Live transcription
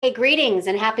Hey, greetings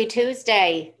and happy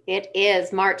Tuesday. It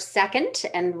is March 2nd,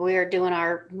 and we're doing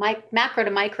our macro to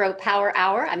micro power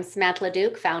hour. I'm Samantha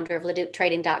LeDuc, founder of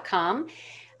LeDucTrading.com,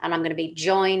 and I'm going to be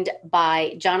joined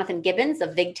by Jonathan Gibbons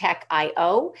of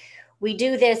VigTech.io. We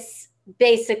do this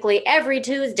basically every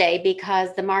Tuesday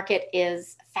because the market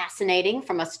is fascinating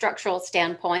from a structural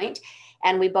standpoint,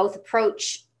 and we both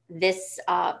approach this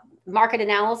market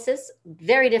analysis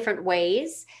very different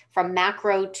ways, from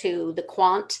macro to the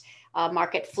quant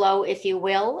market flow, if you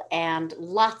will, and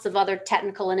lots of other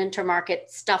technical and intermarket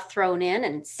stuff thrown in,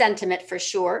 and sentiment for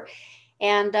sure.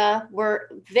 And we're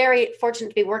very fortunate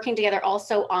to be working together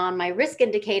also on my risk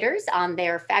indicators on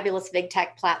their fabulous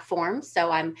VigTech platform.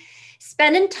 So I'm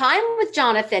spending time with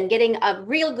Jonathan, getting a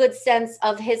real good sense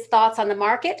of his thoughts on the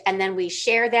market, and then we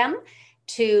share them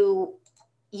to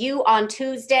you on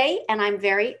Tuesday. And I'm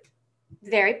very,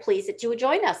 very pleased that you would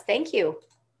join us. Thank you.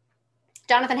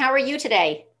 Jonathan, how are you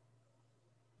today?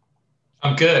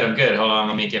 I'm good. I'm good. Hold on.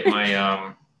 Let me get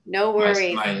my No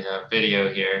worries. my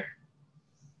video here.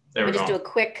 There we We'll just do go. a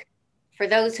quick, for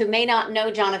those who may not know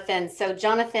Jonathan. So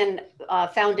Jonathan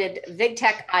founded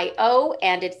VigTech.io,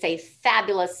 and it's a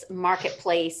fabulous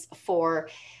marketplace for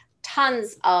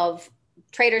tons of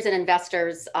traders and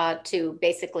investors to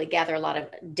basically gather a lot of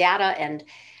data and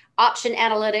option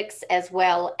analytics, as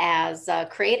well as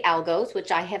create algos,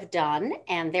 which I have done.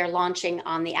 And they're launching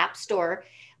on the App Store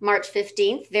March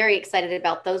 15th. Very excited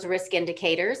about those risk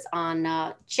indicators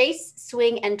on chase,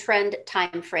 swing, and trend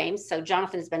timeframes. So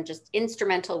Jonathan has been just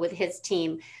instrumental with his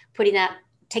team putting that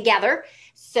together.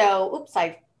 So, oops,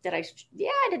 I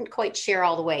didn't quite share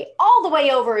all the way. All the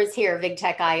way over is here,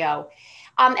 VigTech.io.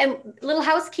 And little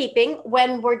housekeeping,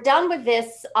 when we're done with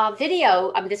this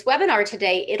video, this webinar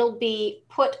today, it'll be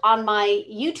put on my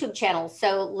YouTube channel.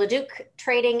 So LeDuc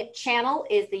Trading channel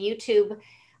is the YouTube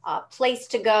place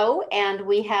to go. And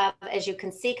we have, as you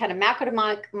can see, kind of macro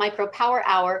to micro power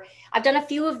hour. I've done a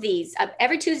few of these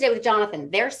every Tuesday with Jonathan.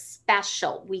 They're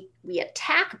special. We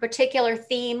attack a particular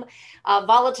theme.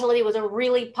 Volatility was a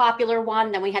really popular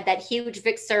one. Then we had that huge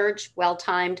VIX surge,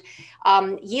 well-timed.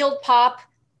 Yield pop,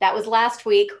 that was last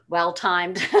week,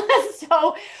 well-timed.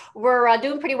 So we're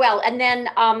doing pretty well. And then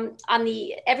on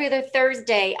the every other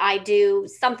Thursday, I do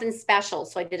something special.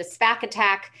 So I did a SPAC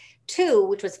attack 2,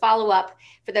 which was follow-up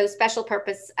for those special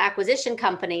purpose acquisition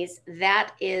companies.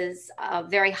 That is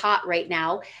very hot right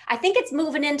now. I think it's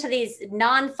moving into these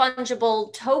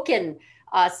non-fungible token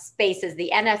spaces, the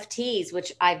NFTs,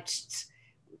 which I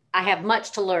have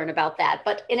much to learn about that.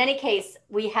 But in any case,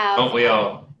 we have... Don't we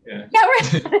all? Yeah. Yeah,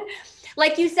 right.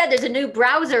 Like you said, there's a new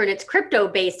browser and it's crypto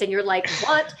based, and you're like,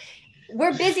 what?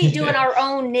 We're busy doing our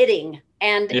own knitting,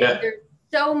 and there's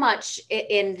so much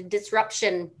in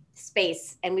disruption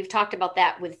space. And we've talked about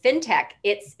that with FinTech.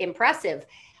 It's impressive.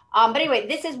 But anyway,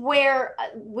 this is where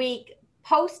we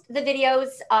post the videos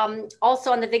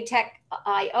also on the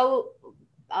VigTech.io.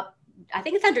 I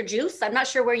think it's under Juice. I'm not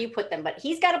sure where you put them, but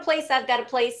he's got a place, I've got a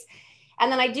place.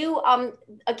 And then I do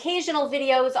occasional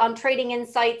videos on trading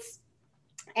insights.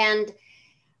 And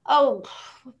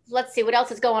let's see what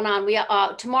else is going on. We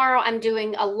tomorrow I'm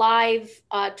doing a live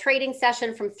trading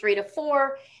session from 3 to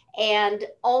 4, and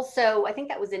also I think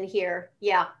that was in here.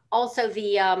 Yeah, also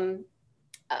the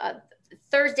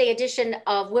Thursday edition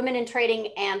of Women in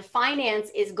Trading and Finance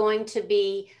is going to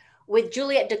be with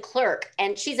Juliette DeClercq,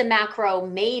 and she's a macro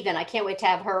maven. I can't wait to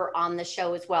have her on the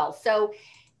show as well. So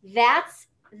that's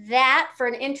that for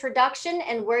an introduction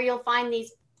and where you'll find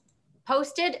these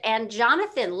posted. And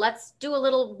Jonathan, let's do a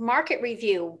little market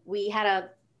review. We had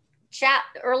a chat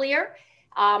earlier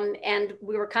and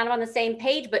we were kind of on the same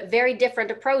page, but very different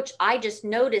approach. I just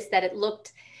noticed that it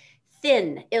looked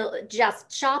thin, just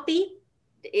choppy.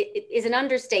 It is an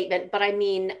understatement, but I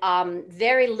mean,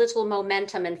 very little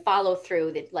momentum and follow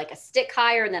through, like a stick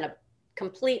higher and then a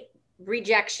complete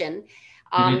rejection.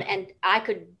 And I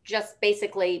could just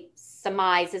basically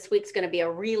surmise this week's going to be a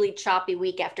really choppy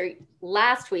week after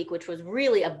last week, which was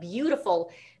really a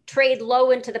beautiful trade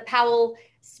low into the Powell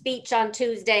speech on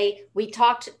Tuesday. We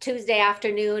talked Tuesday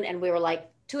afternoon and we were like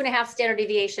 2.5 standard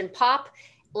deviation pop,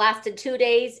 lasted 2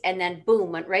 days, and then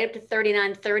boom, went right up to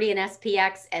 39.30 in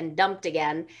SPX and dumped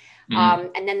again.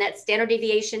 And then that standard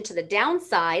deviation to the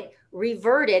downside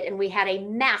reverted, and we had a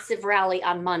massive rally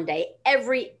on Monday.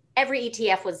 Every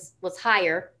ETF was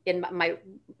higher in my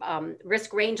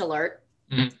risk range alert.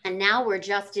 And now we're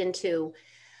just into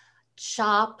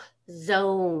chop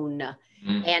zone.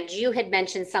 And you had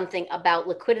mentioned something about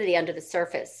liquidity under the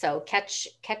surface. So catch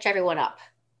everyone up.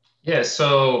 Yeah.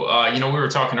 So, we were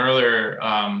talking earlier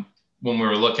when we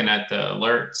were looking at the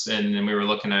alerts, and then we were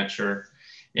looking at your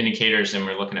indicators and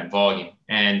we're looking at volume.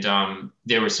 And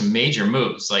there were some major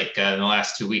moves like in the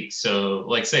last 2 weeks. So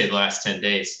like say the last 10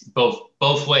 days,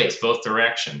 both ways, both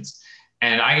directions.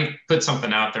 And I put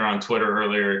something out there on Twitter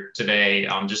earlier today,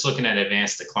 just looking at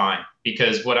advanced decline,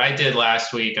 because what I did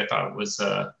last week, I thought was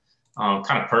kind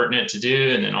of pertinent to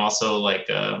do. And then also like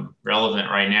relevant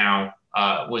right now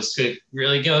was to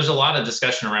really, you know, there's a lot of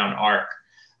discussion around ARK,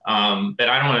 but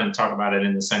I don't want to talk about it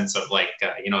in the sense of like,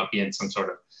 you know, it being some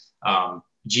sort of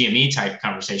GME type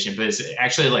conversation, but it's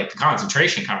actually like the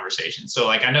concentration conversation. So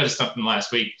like I noticed something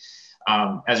last week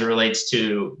as it relates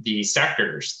to the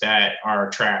sectors that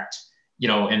are tracked, you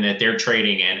know, and that they're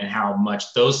trading in, and how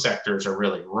much those sectors are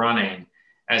really running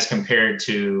as compared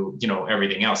to, you know,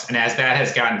 everything else. And as that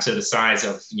has gotten to the size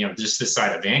of, you know, just this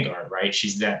side of Vanguard, right?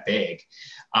 She's that big.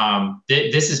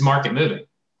 This is market moving,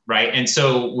 right? And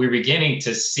so we're beginning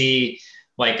to see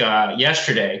like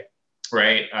yesterday,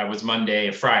 right? Was Monday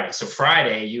and Friday. So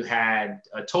Friday you had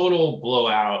a total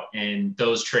blowout in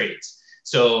those trades.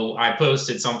 So I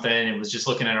posted something, it was just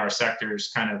looking at our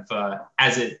sectors kind of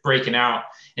as it breaking out,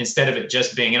 instead of it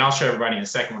just being, and I'll show everybody in a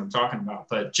second what I'm talking about,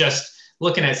 but just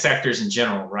looking at sectors in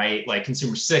general, right? Like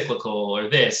consumer cyclical or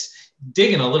this,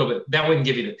 digging a little bit, that wouldn't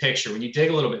give you the picture. When you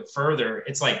dig a little bit further,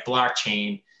 it's like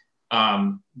blockchain,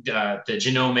 the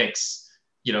genomics,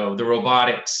 you know, the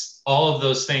robotics, all of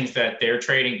those things that they're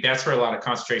trading. That's where a lot of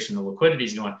concentration of liquidity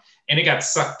is going. And it got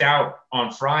sucked out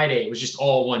on Friday. It was just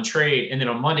all one trade. And then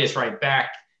on Monday, it's right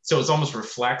back. So it's almost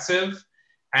reflexive.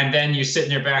 And then you're sitting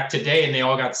there back today and they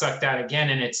all got sucked out again.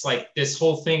 And it's like this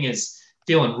whole thing is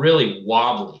feeling really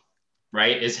wobbly,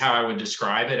 right? Is how I would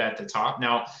describe it at the top.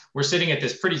 Now we're sitting at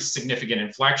this pretty significant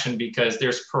inflection because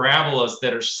there's parabolas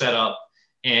that are set up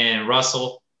in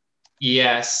Russell,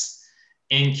 ES,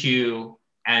 NQ,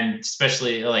 and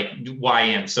especially like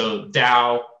YM. So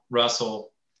Dow,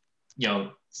 Russell, you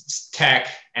know, Tech,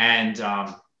 and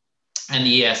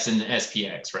the ES and the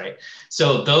SPX, right?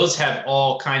 So those have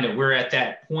all kind of, we're at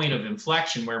that point of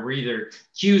inflection where we're either,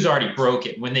 Q's already broke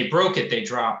it. When they broke it, they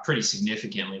dropped pretty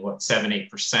significantly, what,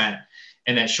 7-8%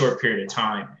 in that short period of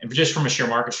time. And just from a sheer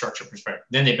market structure perspective,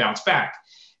 then they bounce back.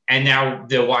 And now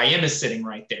the YM is sitting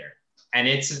right there. And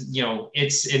it's, you know,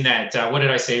 it's in that, what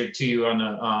did I say to you on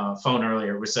the phone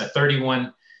earlier? It was a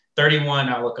 31,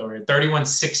 I'll look over here,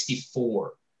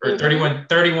 3164 or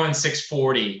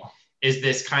 31,640 is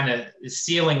this kind of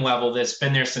ceiling level that's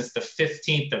been there since the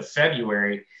 15th of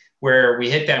February, where we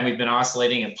hit that and we've been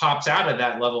oscillating. It pops out of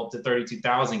that level to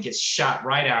 32,000, gets shot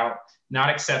right out,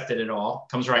 not accepted at all,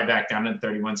 comes right back down to the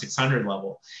 31,600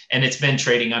 level. And it's been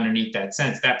trading underneath that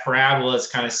since. That parabola is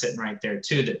kind of sitting right there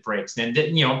too, that breaks. And,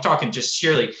 you know, I'm talking just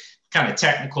sheerly kind of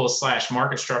technical /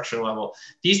 market structure level.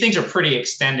 These things are pretty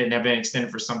extended and have been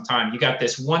extended for some time. You got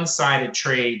this one-sided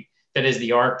trade that is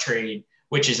the ARK trade,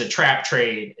 which is a trap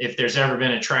trade. If there's ever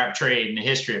been a trap trade in the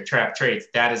history of trap trades,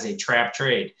 that is a trap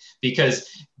trade,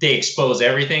 because they expose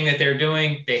everything that they're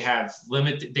doing. They have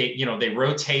limited, they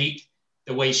rotate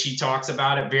the way she talks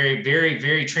about it very, very,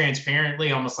 very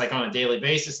transparently, almost like on a daily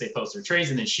basis. They post their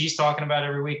trades and then she's talking about it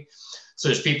every week. So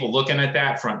there's people looking at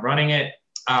that, front running it.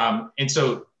 And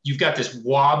so you've got this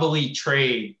wobbly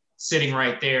trade sitting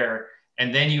right there.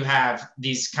 And then you have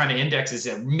these kind of indexes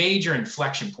at major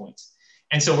inflection points.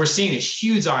 And so we're seeing this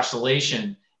huge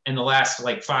oscillation in the last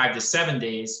like 5 to 7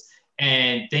 days.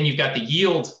 And then you've got the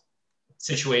yield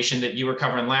situation that you were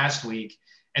covering last week.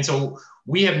 And so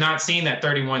we have not seen that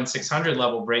 31,600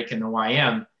 level break in the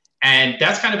YM. And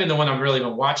that's kind of been the one I've really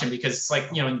been watching, because it's like,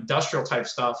 you know, industrial type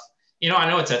stuff. You know, I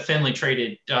know it's a thinly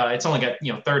traded, it's only got,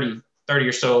 you know, 30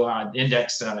 or so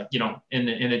index, you know, in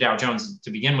the Dow Jones to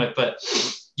begin with. But,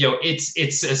 you know, it's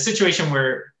a situation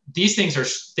where these things are,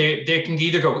 they can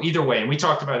either go either way. And we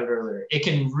talked about it earlier. It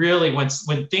can really, when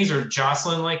things are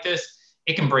jostling like this,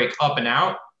 it can break up and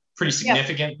out pretty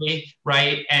significantly,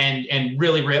 right? And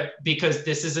really rip, because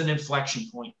this is an inflection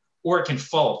point, or it can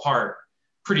fall apart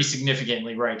pretty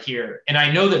significantly right here. And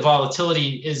I know that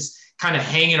volatility is kind of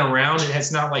hanging around. It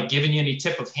has not like given you any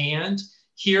tip of hand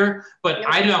here, but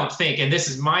I don't think, and this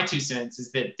is my 2 cents,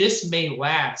 is that this may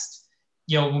last,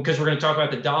 you know, because we're going to talk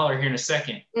about the dollar here in a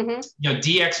second. You know,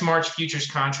 DX March futures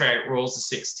contract rolls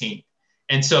the 16th.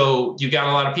 And so you got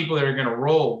a lot of people that are going to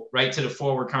roll right to the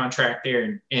forward contract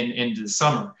there into the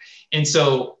summer. And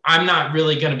so I'm not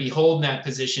really going to be holding that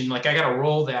position. Like I got to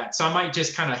roll that. So I might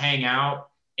just kind of hang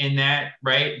out in that,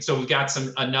 right? So we've got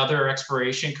another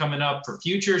expiration coming up for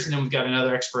futures, and then we've got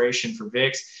another expiration for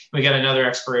VIX. We got another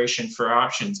expiration for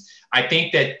options. I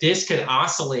think that this could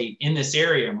oscillate in this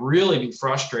area and really be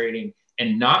frustrating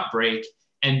and not break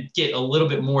and get a little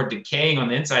bit more decaying on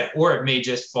the inside, or it may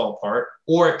just fall apart,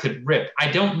 or it could rip.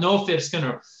 I don't know if it's going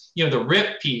to the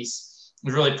RIP piece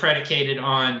was really predicated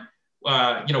on,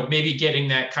 maybe getting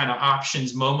that kind of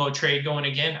options Momo trade going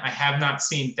again. I have not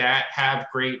seen that have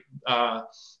great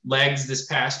legs this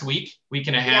past week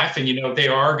and a half. Yeah. And, they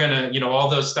are going to, all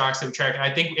those stocks that we track,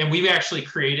 I think, and we've actually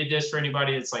created this for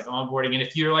anybody that's like onboarding. And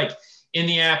if you're like in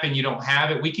the app and you don't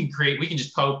have it, we can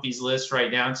just poke these lists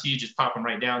right down to you, just pop them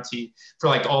right down to you for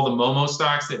like all the Momo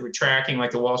stocks that we're tracking,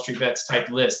 like the Wall Street Bets type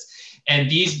list.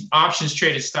 And these options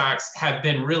traded stocks have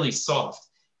been really soft.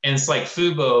 And it's like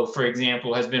Fubo, for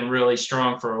example, has been really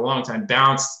strong for a long time.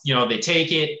 Bounced, they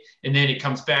take it and then it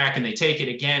comes back and they take it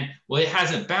again. Well, it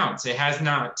hasn't bounced. It has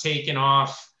not taken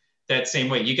off that same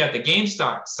way. You got the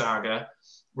GameStop saga,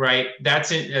 right?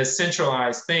 That's a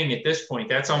centralized thing at this point.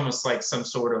 That's almost like some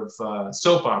sort of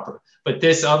soap opera. But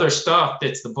this other stuff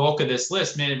that's the bulk of this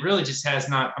list, man, it really just has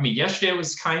not. I mean, yesterday it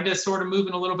was kind of sort of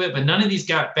moving a little bit, but none of these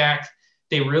got back.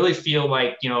 They really feel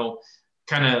like,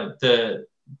 kind of they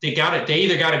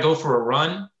either got to go for a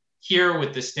run here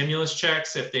with the stimulus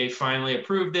checks if they finally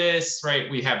approve this, right?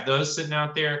 We have those sitting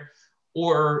out there.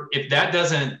 Or if that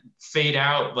doesn't fade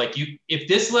out, like if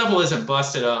this level isn't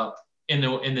busted up in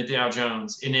the Dow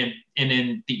Jones and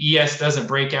then the ES doesn't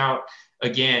break out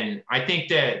again, I think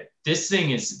that this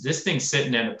thing's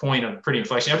sitting at a point of pretty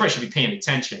inflection. Everybody should be paying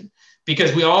attention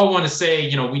because we all want to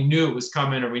say, we knew it was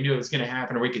coming or we knew it was going to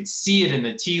happen or we could see it in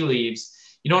the tea leaves.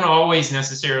 You don't always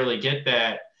necessarily get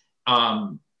that.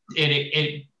 In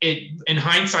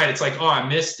hindsight, it's like, oh, I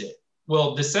missed it.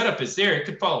 Well, the setup is there. It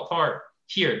could fall apart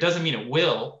here. It doesn't mean it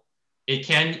will. It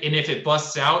can, and if it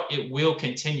busts out, it will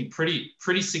continue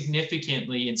pretty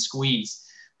significantly and squeeze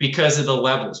because of the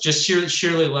levels. Just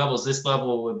surely levels. This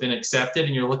level would have been accepted,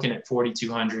 and you're looking at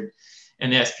 4,200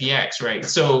 and the SPX, right?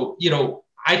 So,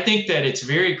 I think that it's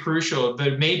very crucial, but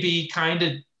it may be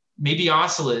maybe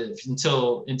oscillative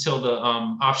until the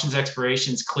options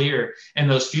expirations clear and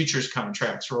those futures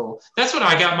contracts roll. That's what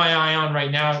I got my eye on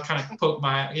right now. It kind of caught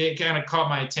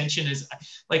my attention is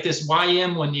like this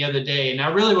YM one the other day. And I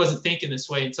really wasn't thinking this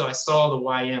way until I saw the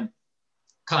YM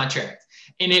contract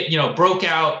and it, broke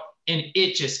out and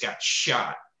it just got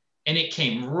shot and it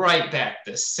came right back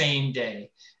the same day.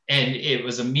 And it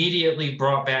was immediately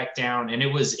brought back down and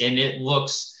it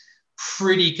looks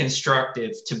pretty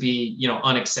constructive to be,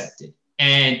 unaccepted.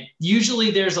 And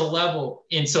usually there's a level.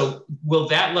 And so will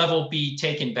that level be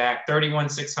taken back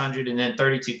 31,600 and then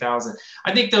 32,000?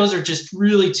 I think those are just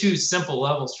really two simple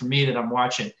levels for me that I'm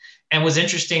watching. And was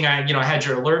interesting. I had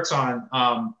your alerts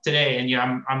on today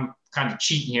and, I'm kind of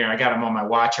cheating here. I got them on my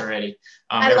watch already.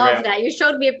 I love that. You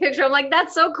showed me a picture. I'm like,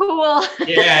 that's so cool.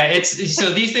 Yeah,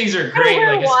 so these things are great.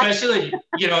 Like especially,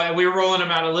 we were rolling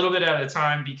them out a little bit at a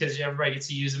time because everybody gets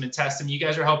to use them and test them. You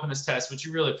guys are helping us test, which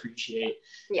you really appreciate.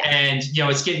 Yeah. And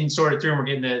it's getting sorted through and we're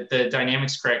getting the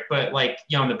dynamics correct. But like,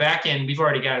 on the back end, we've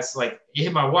already got us like you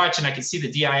hit my watch and I can see the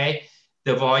DIA,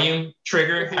 the volume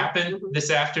trigger happened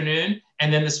this afternoon,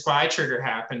 and then the SPY trigger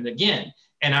happened again.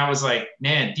 And I was like,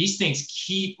 man, these things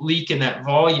keep leaking that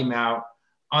volume out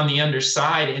on the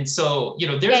underside. And so,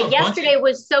 there's yesterday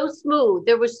was so smooth.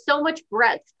 There was so much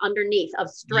breadth underneath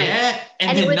of strength. Yeah,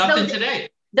 and then nothing today.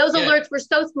 Those alerts were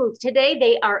so smooth. Today,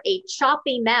 they are a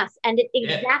choppy mess. And it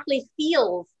exactly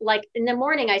feels like in the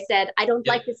morning, I said, I don't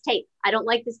like this tape. I don't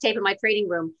like this tape in my trading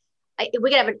room.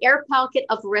 We could have an air pocket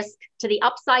of risk to the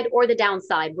upside or the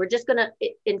downside. We're just going to,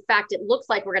 in fact, it looks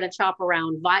like we're going to chop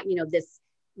around, this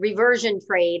reversion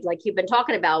trade like you've been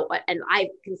talking about, and I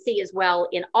can see as well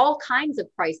in all kinds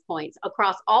of price points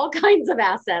across all kinds of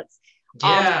assets.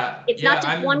 It's not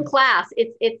just one class.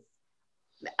 It's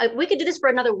we could do this for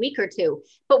another week or two,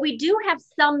 but we do have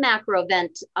some macro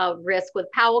event risk with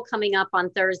Powell coming up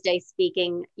on Thursday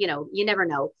speaking. You never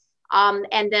know.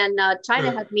 And then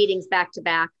China has meetings back to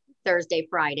back Thursday,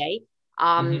 Friday.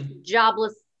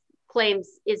 Jobless claims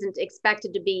isn't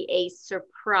expected to be a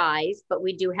surprise, but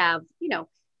we do have,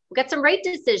 we've got some rate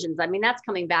decisions. I mean, that's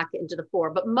coming back into the fore,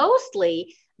 but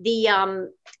mostly the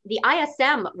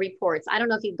ISM reports. I don't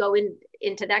know if you go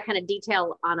into that kind of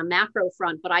detail on a macro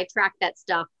front, but I track that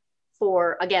stuff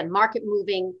for, again, market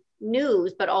moving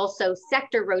news, but also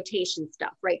sector rotation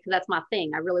stuff, right? Because that's my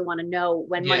thing. I really want to know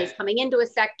when money's coming into a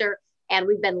sector. And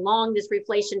we've been long this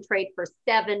reflation trade for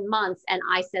 7 months. And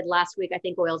I said last week, I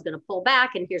think oil is going to pull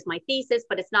back. And here's my thesis,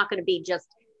 but it's not going to be just,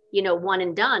 one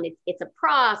and done. It's a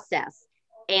process.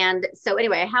 And so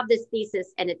anyway, I have this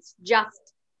thesis and it's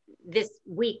just this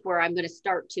week where I'm going to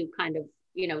start to kind of,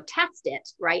 test it,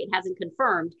 right? It hasn't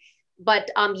confirmed,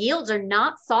 but yields are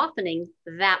not softening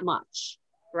that much,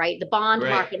 right? The bond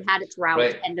market had its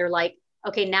rout and they're like,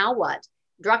 okay, now what?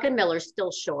 Druckenmiller's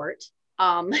still short.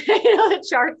 The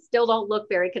charts still don't look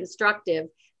very constructive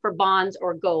for bonds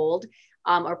or gold.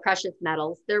 or precious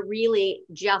metals. They're really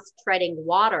just treading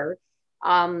water.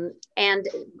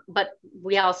 But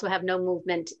we also have no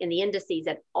movement in the indices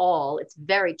at all. It's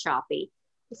very choppy.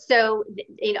 So,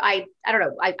 I don't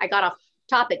know, I got off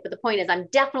topic, but the point is I'm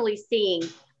definitely seeing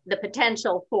the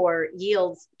potential for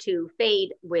yields to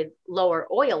fade with lower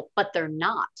oil, but they're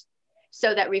not.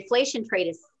 So that reflation trade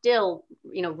is still,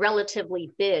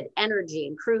 relatively bid, energy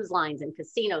and cruise lines and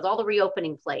casinos, all the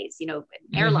reopening plays,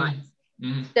 airlines.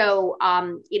 Mm-hmm. So,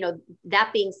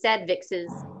 that being said, VIX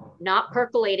is not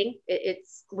percolating.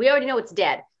 We already know it's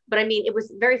dead, but I mean, it was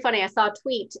very funny. I saw a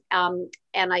tweet,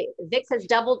 VIX has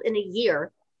doubled in a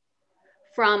year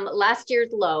from last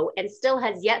year's low and still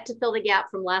has yet to fill the gap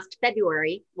from last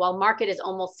February, while market is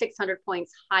almost 600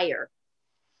 points higher.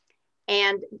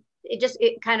 And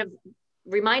it kind of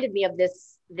reminded me of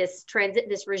this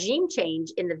regime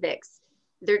change in the VIX.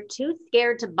 They're too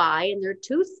scared to buy and they're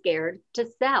too scared to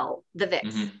sell the VIX,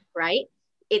 mm-hmm. right?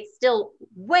 It's still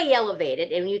way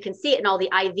elevated, and you can see it in all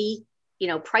the IV,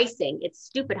 pricing. It's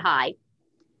stupid high,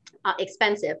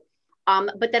 expensive.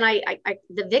 But then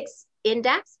the VIX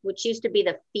index, which used to be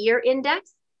the fear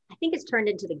index, I think it's turned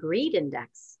into the greed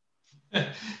index.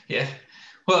 Yeah.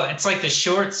 Well, it's like the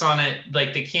shorts on it,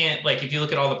 like they can't, like if you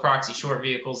look at all the proxy short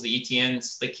vehicles, the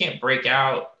ETNs, they can't break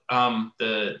out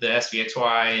the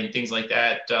SVXY and things like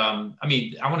that. I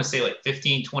mean, I want to say like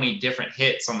 15, 20 different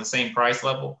hits on the same price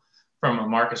level from a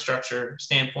market structure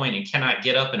standpoint, and cannot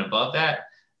get up and above that.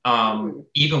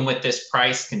 Even with this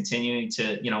price continuing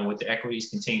to, with the equities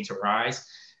continuing to rise.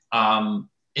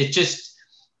 It just,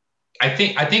 I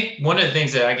think one of the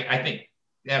things that I think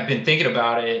I've been thinking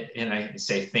about it, and I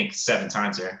say think 7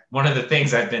 times there. One of the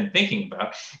things I've been thinking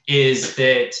about is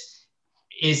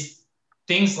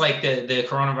things like the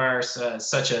coronavirus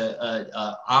such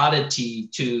a oddity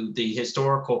to the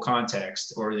historical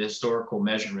context or the historical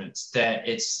measurements that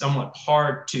it's somewhat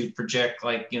hard to project,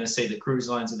 like, say the cruise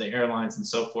lines or the airlines and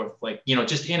so forth. Like,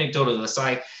 just anecdotal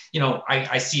aside,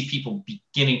 I see people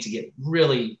beginning to get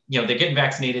really, they're getting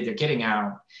vaccinated, they're getting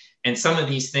out. And some of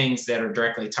these things that are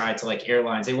directly tied to like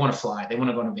airlines, they want to fly, they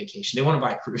want to go on vacation, they want to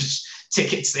buy cruise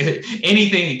tickets,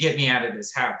 anything to get me out of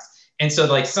this house. And so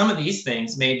like some of these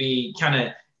things may be kind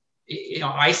of,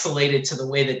 isolated to the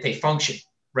way that they function,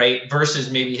 right? Versus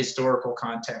maybe historical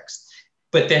context.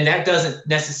 But then that doesn't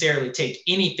necessarily take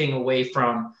anything away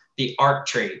from the ARK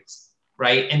trades,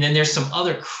 right? And then there's some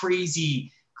other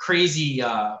crazy kind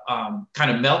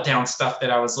of meltdown stuff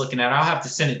that I was looking at. I'll have to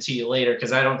send it to you later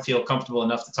because I don't feel comfortable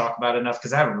enough to talk about it enough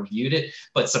because I haven't reviewed it.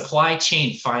 But supply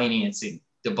chain financing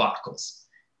debacles,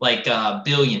 like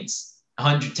billions,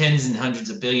 tens and hundreds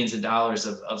of billions of dollars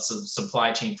of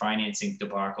supply chain financing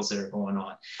debacles that are going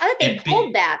on. I think they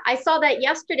pulled that. I saw that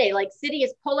yesterday. Like Citi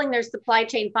is pulling their supply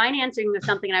chain financing or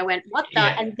something. And I went, what the?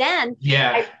 Yeah. And then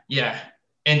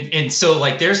And so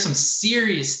like there's some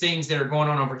serious things that are going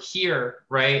on over here,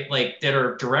 right? Like that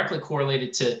are directly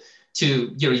correlated to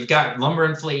you've got lumber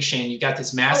inflation, you've got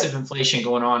this massive inflation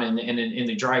going on in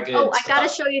the dry goods. Oh, I got to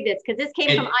show you this because this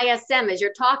came from ISM as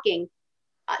you're talking.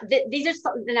 These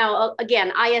are now,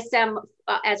 again, ISM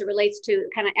as it relates to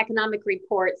kind of economic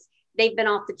reports, they've been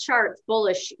off the charts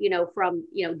bullish, from,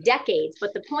 decades.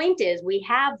 But the point is we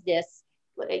have this,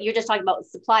 you're just talking about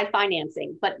supply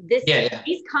financing, but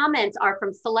these comments are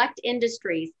from select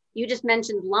industries. You just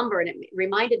mentioned lumber and it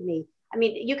reminded me, I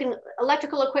mean,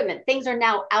 electrical equipment, things are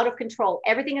now out of control.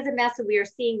 Everything is a mess and we are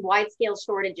seeing wide scale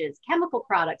shortages. Chemical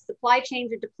products, supply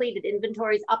chains are depleted.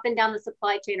 Inventories up and down the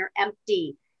supply chain are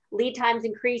empty. Lead times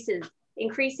increasing,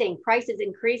 prices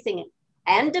increasing,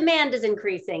 and demand is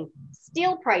increasing.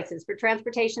 Steel prices for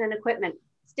transportation and equipment.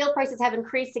 Steel prices have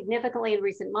increased significantly in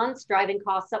recent months, driving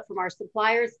costs up from our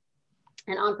suppliers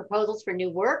and on proposals for new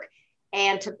work.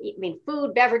 And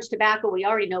food, beverage, tobacco, we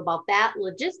already know about that.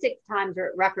 Logistics times are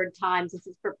at record times. This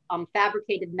is for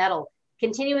fabricated metal.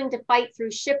 Continuing to fight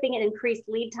through shipping and increased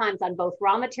lead times on both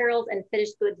raw materials and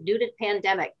finished goods due to the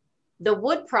pandemic. The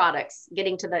wood products,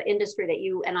 getting to the industry that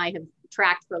you and I have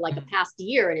tracked for like the past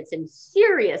year, and it's in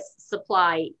serious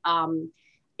supply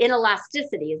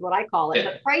inelasticity is what I call it.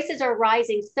 But prices are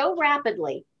rising so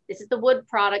rapidly. This is the wood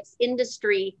products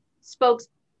industry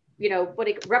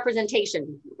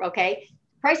representation, okay?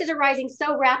 Prices are rising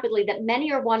so rapidly that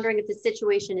many are wondering if the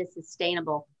situation is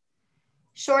sustainable.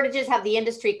 Shortages have the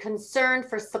industry concerned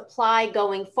for supply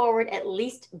going forward, at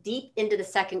least deep into the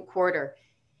second quarter.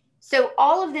 So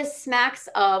all of this smacks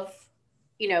of,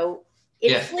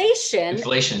 inflation,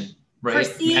 right?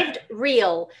 Perceived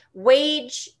real,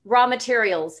 wage, raw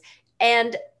materials.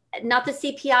 And not the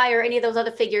CPI or any of those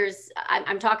other figures.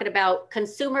 I'm talking about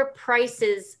consumer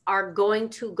prices are going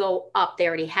to go up. They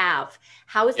already have.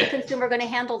 How is the consumer going to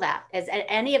handle that? Has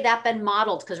any of that been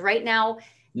modeled? Because right now,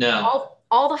 no.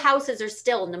 All the houses are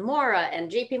still, Nomura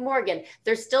and JP Morgan,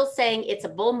 they're still saying it's a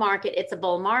bull market. It's a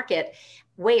bull market.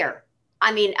 Where?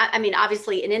 I mean,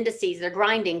 obviously in indices, they're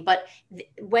grinding, but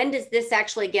when does this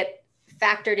actually get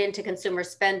factored into consumer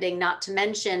spending? Not to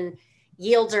mention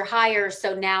yields are higher.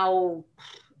 So now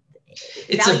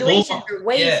valuations are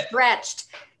way stretched.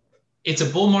 It's a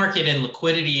bull market and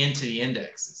liquidity into the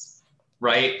indexes,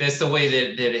 right? That's the way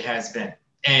that it has been.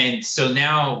 And so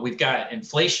now we've got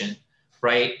inflation,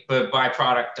 right? But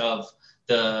byproduct of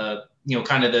the,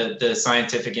 kind of the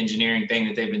scientific engineering thing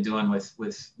that they've been doing with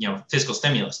fiscal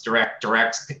stimulus, direct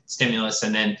stimulus,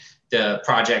 and then the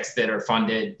projects that are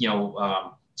funded,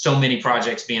 so many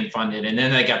projects being funded. And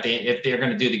then they got if they're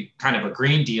going to do the kind of a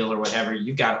Green Deal or whatever,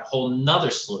 you've got a whole nother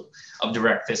slew of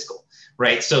direct fiscal,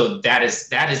 right? So that is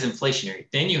inflationary.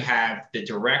 Then you have the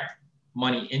direct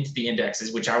money into the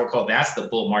indexes, which I would call that's the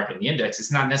bull market in the index.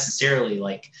 It's not necessarily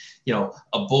like,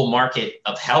 a bull market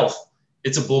of health.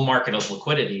 It's a bull market of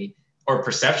liquidity or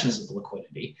perceptions of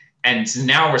liquidity. And so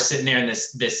now we're sitting there in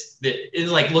this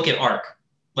like, look at ARK.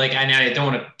 Like, I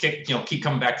don't want to keep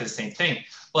coming back to the same thing,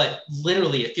 but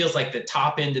literally it feels like the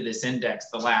top end of this index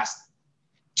the last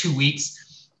 2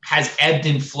 weeks has ebbed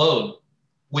and flowed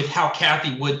with how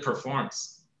Cathie Wood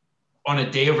performs on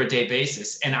a day over day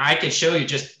basis. And I could show you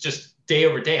just day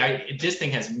over day, this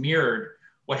thing has mirrored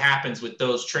what happens with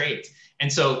those trades.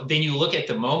 And so then you look at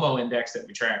the Momo index that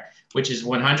we track, which is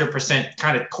 100%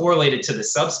 kind of correlated to the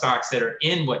sub stocks that are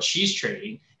in what she's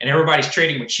trading, and everybody's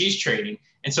trading what she's trading.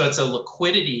 And so it's a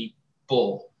liquidity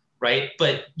bull, right?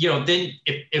 But, then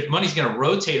if money's going to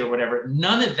rotate or whatever,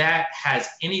 none of that has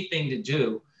anything to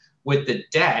do with the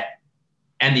debt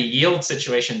and the yield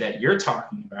situation that you're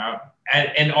talking about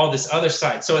and all this other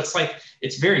side. So it's like,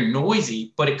 it's very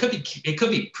noisy, but it could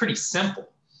be pretty simple.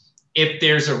 If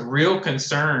there's a real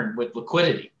concern with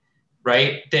liquidity,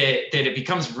 right, that it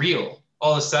becomes real,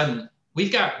 all of a sudden,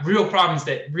 we've got real problems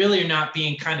that really are not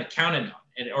being kind of counted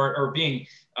on or being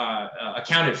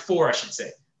accounted for, I should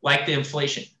say, like the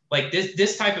inflation. Like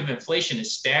this type of inflation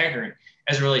is staggering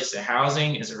as it relates to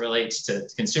housing, as it relates to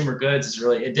consumer goods.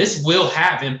 This will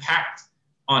have impact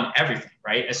on everything,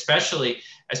 right? Especially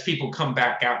as people come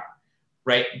back out,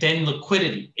 right? Then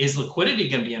liquidity. Is liquidity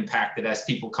going to be impacted as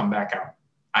people come back out?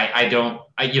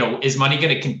 Is money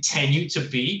going to continue to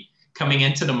be coming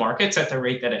into the markets at the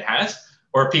rate that it has?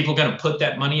 Or are people going to put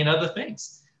that money in other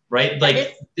things, right?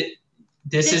 Like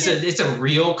it's a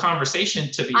real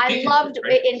conversation to be. I loved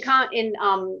right?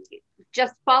 in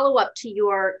just follow up to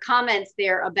your comments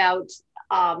there about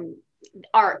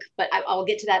ARK, but I'll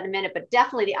get to that in a minute. But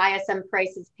definitely the ISM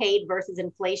prices paid versus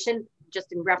inflation,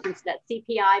 just in reference to that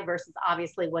CPI versus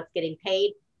obviously what's getting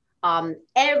paid.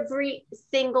 Every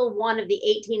single one of the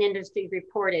 18 industries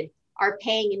reported are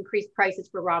paying increased prices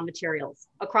for raw materials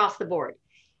across the board.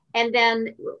 And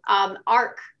then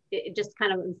ARK, just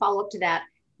kind of in follow up to that,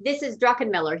 this is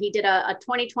Druckenmiller. He did a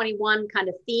 2021 kind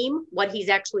of theme, what he's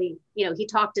actually, he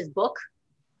talked his book.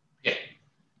 Yeah.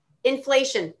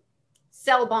 Inflation,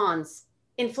 sell bonds,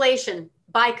 inflation,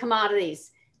 buy commodities,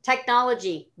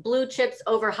 technology, blue chips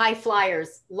over high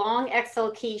flyers, long XL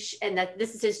quiche, and that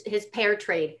this is his pair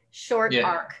trade, short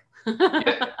ARK.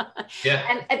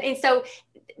 Yeah. And so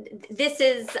this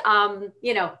is,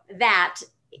 that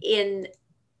in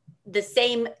the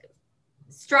same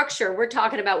structure we're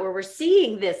talking about where we're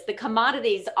seeing this, the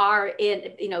commodities are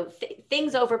in,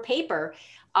 things over paper,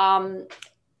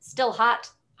 still hot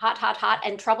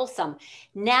and troublesome.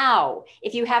 Now,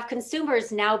 if you have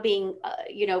consumers now being,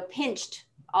 pinched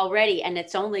already, and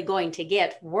it's only going to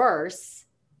get worse,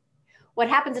 what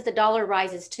happens if the dollar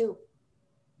rises too?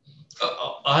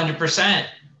 100%,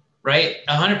 right?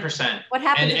 100%. What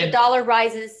happens if the dollar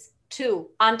rises too?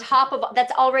 On top of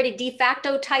that's already de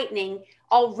facto tightening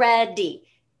already.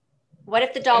 What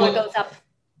if the dollar goes up?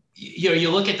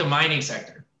 You look at the mining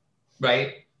sector,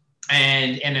 right?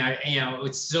 And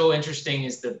what's so interesting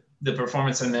is the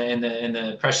performance in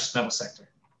the precious metal sector,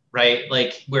 right?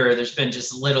 Like where there's been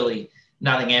just literally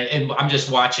nothing, and I'm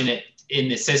just watching it in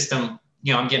the system.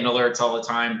 I'm getting alerts all the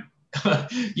time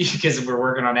because we're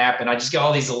working on an app, and I just get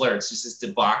all these alerts, just this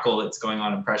debacle that's going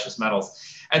on in precious metals.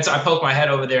 And so I poke my head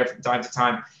over there from time to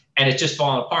time, and it's just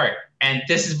falling apart. And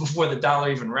this is before the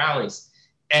dollar even rallies.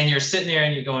 And you're sitting there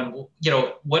and you're going,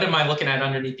 what am I looking at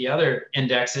underneath the other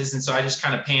indexes? And so I just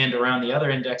kind of panned around the other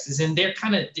indexes, and they're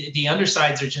kind of, the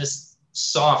undersides are just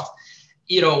soft.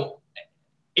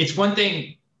 It's one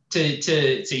thing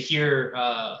to hear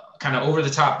kind of over the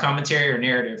top commentary or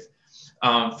narrative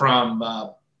from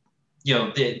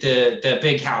the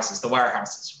big houses, the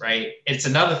wirehouses, right? It's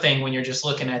another thing when you're just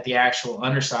looking at the actual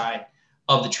underside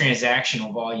of the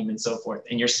transactional volume and so forth,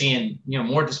 and you're seeing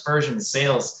more dispersion in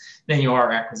sales than you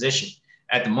are acquisition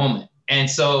at the moment. And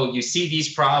so you see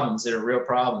these problems that are real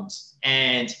problems,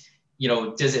 and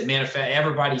does it manifest?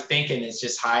 Everybody thinking it's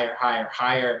just higher,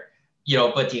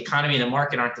 but the economy and the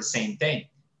market aren't the same thing.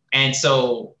 And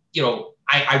so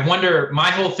I wonder, my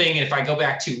whole thing, if I go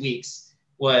back 2 weeks,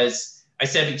 was I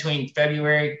said between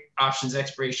February options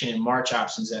expiration and March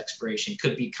options expiration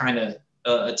could be kind of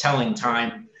a telling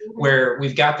time where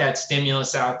we've got that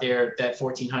stimulus out there, that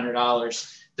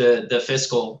 $1,400, the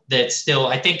fiscal, that still,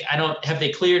 have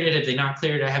they cleared it? Have they not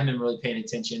cleared it? I haven't been really paying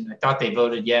attention. I thought they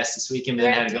voted yes this weekend, but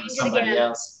then had to go to somebody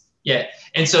else. Yeah.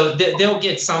 And so they'll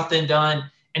get something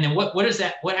done. And then what is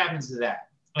that? What happens to that?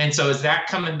 And so is that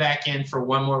coming back in for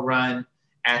one more run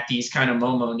at these kind of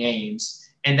Momo names?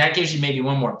 And that gives you maybe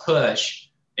one more push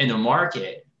in the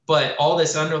market, but all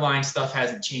this underlying stuff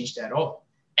hasn't changed at all.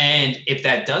 And if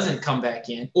that doesn't come back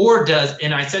in,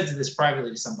 and I said this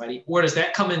privately to somebody, or does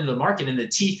that come into the market in the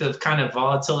teeth of kind of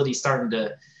volatility starting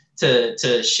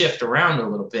to shift around a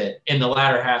little bit in the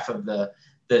latter half of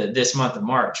this month of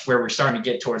March, where we're starting to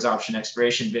get towards option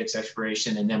expiration, VIX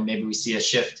expiration, and then maybe we see a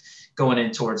shift going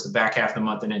in towards the back half of the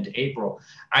month and into April.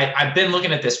 I've been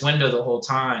looking at this window the whole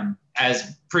time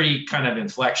as pretty kind of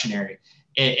inflectionary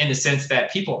in the sense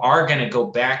that people are going to go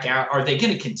back out. Are they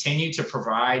going to continue to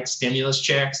provide stimulus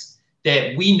checks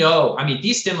that we know? I mean,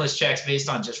 these stimulus checks based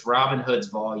on just Robinhood's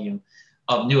volume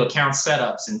of new account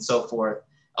setups and so forth,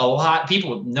 a lot of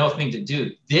people with nothing to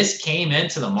do. This came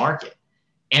into the market.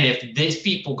 And if these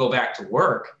people go back to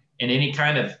work in any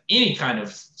kind of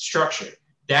structure,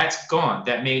 that's gone.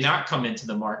 That may not come into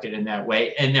the market in that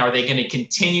way. And are they going to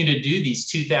continue to do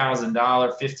these $2,000,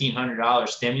 $1,500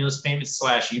 stimulus payments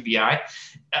 / UBI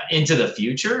into the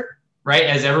future, right?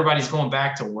 As everybody's going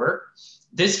back to work.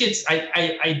 This gets,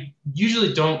 I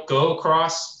usually don't go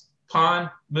across pond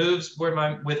moves with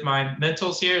my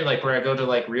mentals here, like where I go to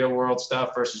like real world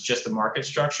stuff versus just the market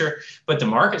structure. But the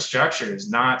market structure is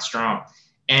not strong,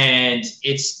 and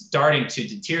it's starting to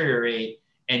deteriorate.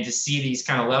 And to see these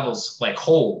kind of levels like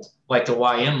hold, like the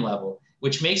YM level,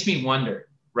 which makes me wonder,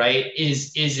 right?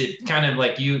 Is it kind of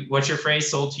like what's your phrase,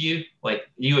 sold to you? Like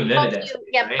you invented it.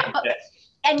 Yeah. Right?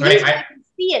 And right? I can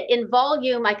see it in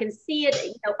volume. I can see it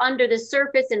under the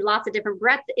surface in lots of different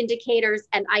breadth indicators.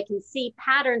 And I can see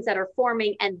patterns that are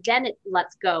forming, and then it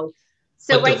lets go.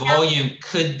 So but the volume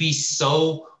could be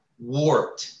so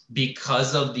warped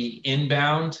because of the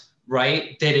inbound,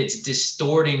 right? That it's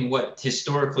distorting what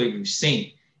historically we've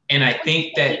seen. And I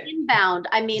think that inbound,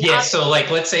 I mean, yeah. So like,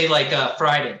 let's say like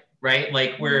Friday, right?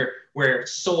 Like we're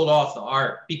sold off the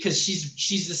art because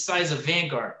she's the size of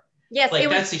Vanguard. Yes, like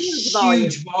that's a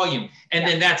huge volume. And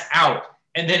then that's out.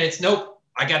 And then it's nope.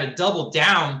 I got to double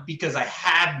down because I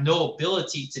have no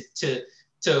ability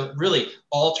to really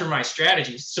alter my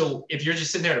strategy. So if you're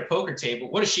just sitting there at a poker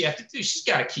table, what does she have to do? She's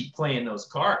got to keep playing those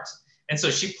cards. And so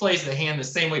she plays the hand the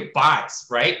same way, buys,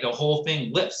 right? The whole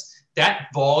thing lifts. That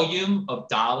volume of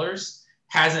dollars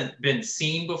hasn't been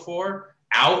seen before,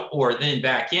 out or then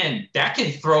back in. That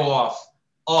can throw off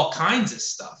all kinds of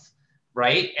stuff,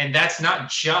 right? And that's not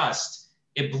just,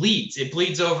 it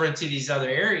bleeds over into these other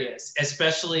areas,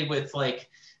 especially with like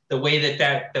the way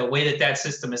that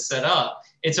system is set up.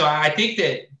 And so I think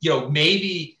that,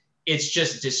 maybe it's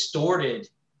just distorted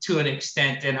to an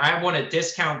extent, and I want to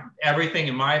discount everything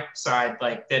in my side,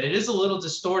 like that it is a little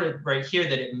distorted right here,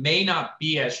 that it may not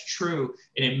be as true,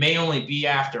 and it may only be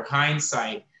after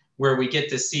hindsight where we get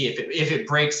to see if it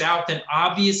breaks out. Then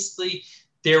obviously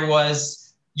there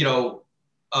was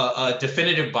a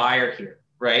definitive buyer here,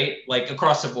 right? Like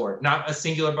across the board, not a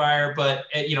singular buyer, but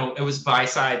it was buy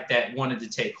side that wanted to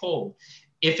take hold.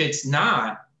 If it's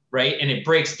not, right, and it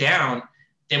breaks down,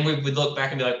 then we would look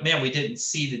back and be like, man, we didn't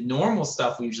see the normal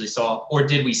stuff we usually saw, or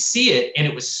did we see it and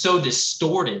it was so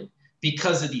distorted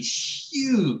because of these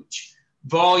huge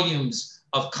volumes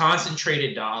of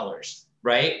concentrated dollars,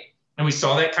 right? And we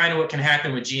saw that kind of what can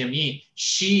happen with GME.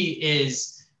 She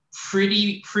is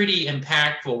pretty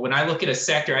impactful. When I look at a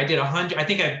sector, I did 100, I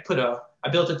think I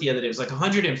built it the other day. It was like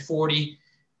 140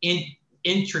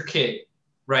 intricate,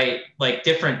 right? Like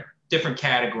different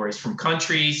categories, from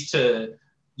countries to,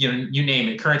 you name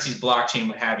it, currencies, blockchain,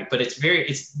 what have you. But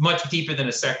it's much deeper than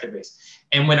a sector base.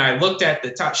 And when I looked at the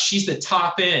top, she's the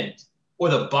top end or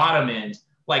the bottom end,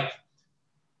 like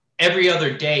every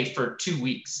other day for 2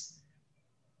 weeks.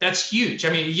 That's huge. I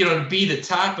mean, to be the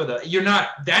top of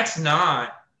that's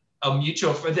not a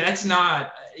mutual fund. That's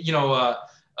not,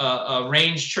 a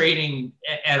range trading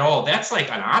at all. That's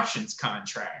like an options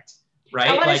contract,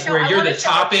 right? Like where you're the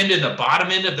top end and the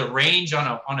bottom end of the range on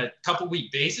a couple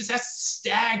week basis. That's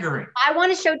staggering. I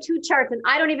want to show two charts, and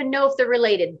I don't even know if they're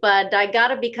related, but I got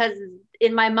it because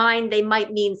in my mind they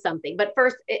might mean something. But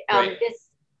first, this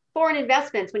foreign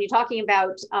investments, when you're talking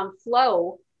about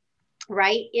flow,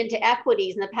 right, into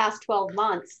equities in the past 12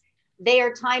 months, they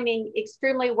are timing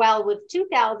extremely well with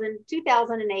 2000,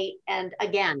 2008, and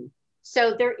again.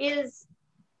 So there is,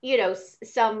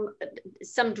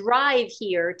 some drive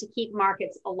here to keep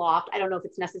markets aloft. I don't know if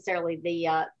it's necessarily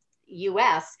the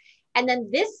U.S. And then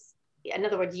this, in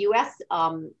other words, U.S.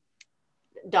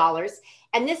 Dollars,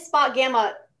 and this spot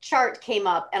gamma chart came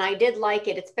up, and I did like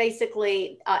it. It's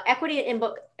basically equity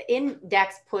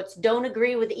index puts don't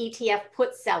agree with ETF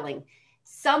put selling.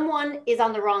 Someone is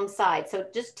on the wrong side. So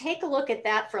just take a look at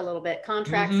that for a little bit.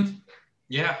 Contracts. Mm-hmm.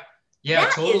 Yeah,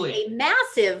 that totally. Is a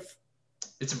massive.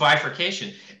 It's a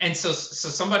bifurcation. And so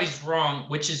somebody's wrong,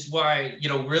 which is why,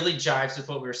 really jives with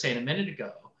what we were saying a minute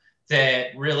ago, that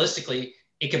realistically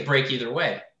it could break either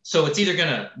way. So it's either going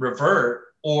to revert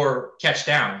or catch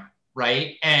down,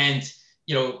 right? And,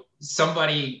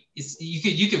 somebody is,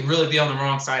 you could really be on the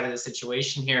wrong side of the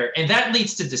situation here. And that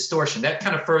leads to distortion. That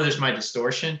kind of furthers my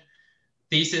distortion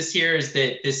thesis here, is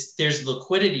that there's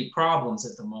liquidity problems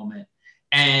at the moment.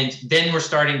 And then we're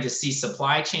starting to see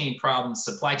supply chain problems,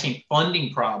 supply chain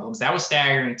funding problems. That was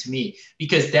staggering to me,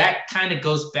 because that kind of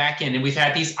goes back in, and we've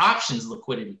had these options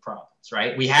liquidity problems,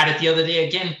 right? We had it the other day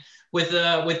again with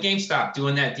GameStop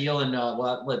doing that deal in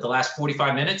the last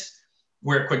 45 minutes,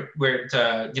 where it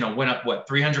went up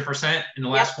 300% in the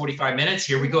last 45 minutes.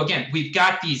 Here we go again. We've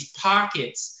got these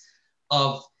pockets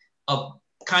of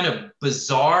kind of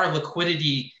bizarre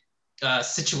liquidity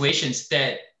situations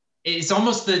that it's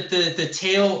almost the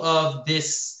tale of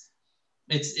this.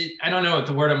 I don't know what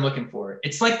the word I'm looking for.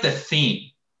 It's like the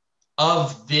theme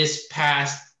of this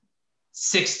past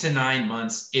 6 to 9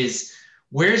 months is,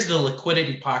 where's the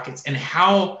liquidity pockets and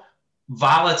how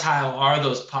volatile are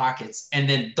those pockets? And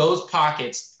then those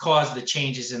pockets cause the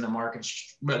changes in the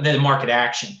market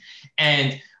action.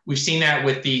 And we've seen that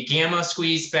with the gamma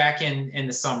squeeze back in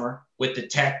the summer with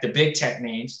the big tech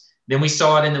names. Then we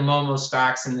saw it in the Momo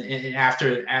stocks, and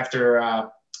after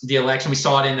the election, we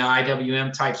saw it in the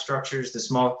IWM type structures, the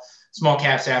small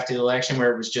caps after the election,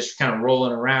 where it was just kind of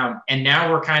rolling around. And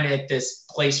now we're kind of at this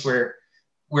place where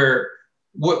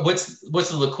what's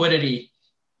the liquidity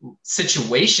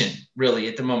situation really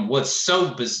at the moment? It's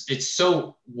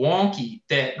so wonky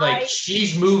that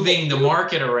she's moving the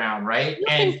market around, right? You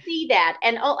can see that,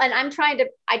 and I'm trying to,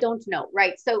 I don't know,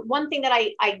 right? So one thing that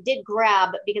I did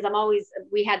grab, because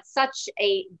we had such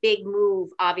a big move,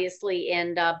 obviously,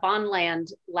 in bond land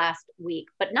last week,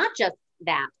 but not just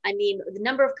that. I mean, the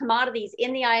number of commodities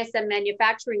in the ISM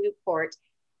manufacturing report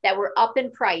that were up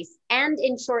in price and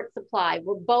in short supply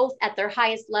were both at their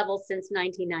highest level since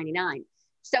 1999.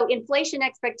 So inflation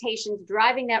expectations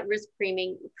driving that risk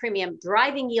premium,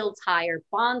 driving yields higher,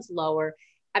 bonds lower.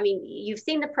 I mean, you've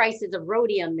seen the prices of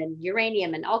rhodium and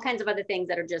uranium and all kinds of other things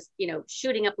that are just,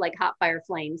 shooting up like hot fire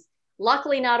flames.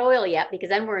 Luckily not oil yet, because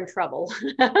then we're in trouble.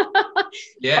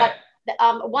 Yeah.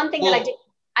 But one thing that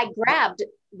I grabbed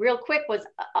real quick was,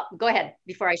 go ahead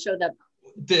before I show the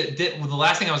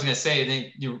last thing I was going to say,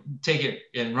 then you take it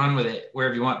and run with it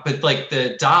wherever you want. But like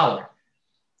the dollar,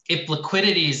 if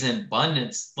liquidity is in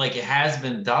abundance, like it has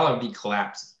been, the dollar would be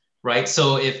collapsing, right?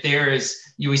 So if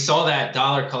we saw that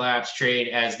dollar collapse trade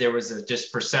as there was a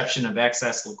just perception of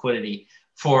excess liquidity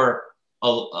for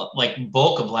like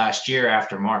bulk of last year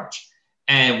after March.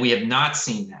 And we have not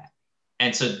seen that.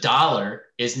 And so dollar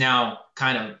is now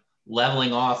kind of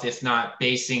leveling off, if not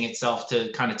basing itself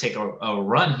to kind of take a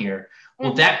run here.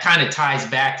 Well, that kind of ties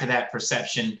back to that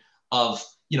perception of,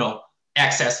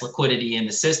 excess liquidity in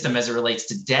the system as it relates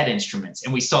to debt instruments.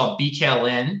 And we saw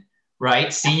BKLN,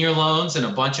 right? Senior loans and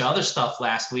a bunch of other stuff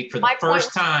last week for the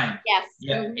first time. Yes.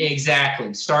 Yeah,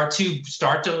 exactly. Start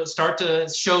to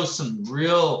show some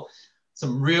real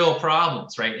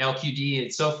problems, right? LQD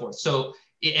and so forth. So,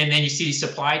 and then you see the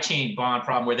supply chain bond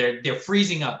problem where they're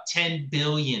freezing up $10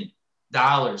 billion,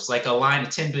 like a line of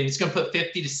 $10 billion. It's going to put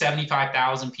 50 to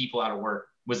 75,000 people out of work,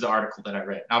 was the article that I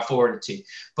read. I'll forward it to you.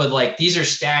 But like, these are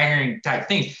staggering type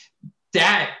things.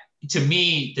 That, to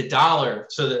me, the dollar,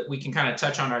 so that we can kind of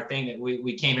touch on our thing that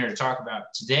we came here to talk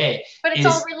about today. But it's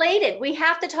all related. We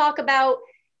have to talk about,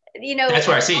 that's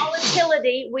what I see.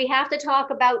 Volatility. We have to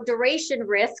talk about duration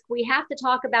risk. We have to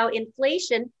talk about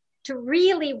inflation to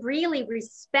really, really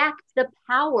respect the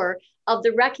power of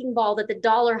the wrecking ball that the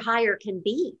dollar higher can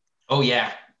be. Oh,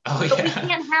 yeah. Oh But we yeah.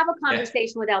 can't have a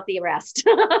conversation without the arrest.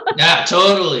 Yeah,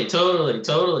 totally.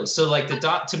 So like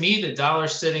to me, the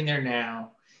dollar's sitting there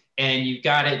now, and you've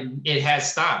got it. It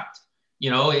has stopped.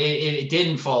 It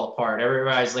didn't fall apart.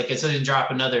 Everybody's like, it's going to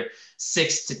drop another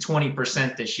 6 to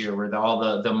 20% this year, with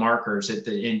all the markers at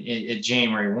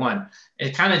January 1.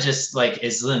 It kind of just like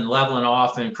is then leveling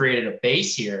off and created a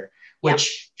base here,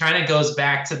 which kind of goes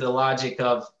back to the logic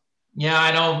of,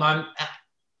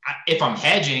 if I'm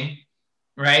hedging,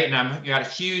 right, and I've got a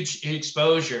huge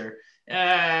exposure,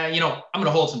 I'm going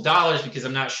to hold some dollars because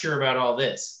I'm not sure about all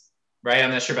this, right? I'm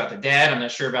not sure about the debt. I'm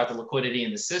not sure about the liquidity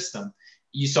in the system.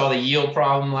 You saw the yield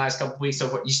problem last couple of weeks.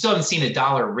 So you still haven't seen a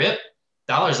dollar rip.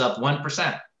 Dollar's up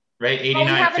 1%, right?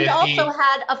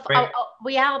 89.50.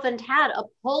 We haven't had a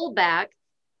pullback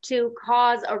to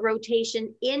cause a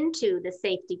rotation into the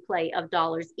safety play of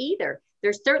dollars either.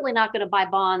 They're certainly not going to buy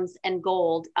bonds and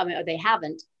gold. I mean, or they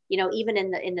haven't. Even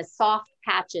in the soft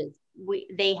patches,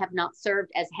 they have not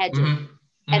served as hedges.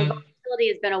 Mm-hmm. And volatility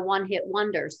has been a one-hit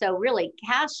wonder. So really,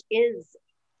 cash is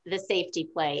the safety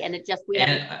play, and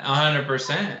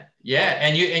 100%. Yeah,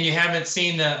 and you haven't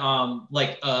seen the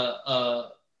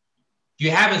you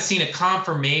haven't seen a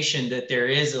confirmation that there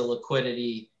is a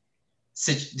liquidity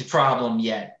problem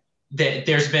yet. That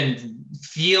there's been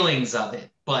feelings of it,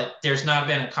 but there's not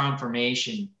been a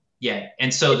confirmation yet.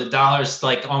 And so the dollar's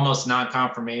like almost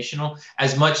non-confirmational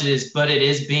as much as but it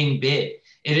is being bid.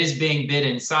 It is being bid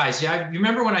in size. Yeah, I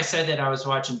remember when I said that I was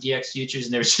watching DX futures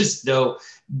and there's just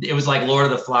it was like Lord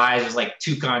of the Flies. It was like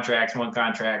 2 contracts, 1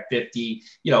 contract, 50,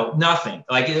 nothing.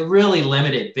 Like a really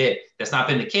limited bid. That's not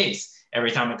been the case. Every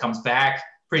time it comes back,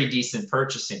 pretty decent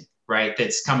purchasing, right?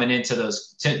 That's coming into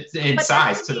those in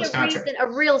size to those contracts. A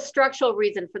real structural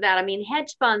reason for that. I mean,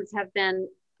 hedge funds have been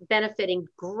benefiting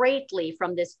greatly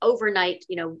from this overnight,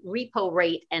 repo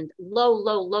rate and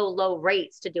low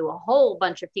rates to do a whole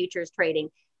bunch of futures trading.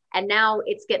 And now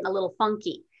it's getting a little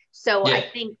funky. So I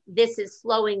think this is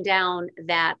slowing down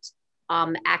that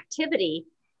activity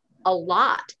a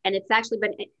lot. And it's actually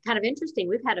been kind of interesting.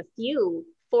 We've had a few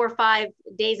 4 or 5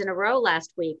 days in a row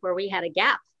last week where we had a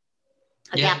gap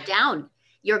down.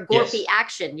 Your Gorpy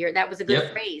action, that was a good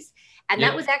phrase. And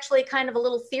that was actually kind of a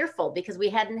little fearful because we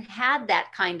hadn't had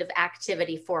that kind of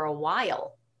activity for a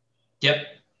while. Yep.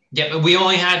 But we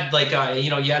only had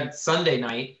you had Sunday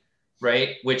night,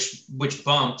 right? Which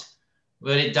bumped,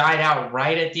 but it died out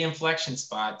right at the inflection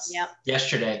spots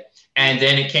yesterday. And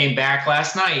then it came back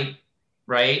last night,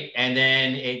 right? And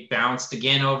then it bounced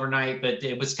again overnight, but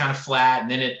it was kind of flat. And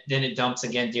then it dumps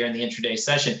again during the intraday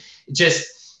session.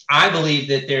 I believe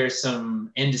that there's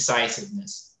some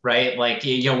indecisiveness, right? Like,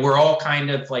 we're all kind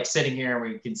of like sitting here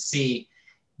and we can see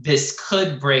this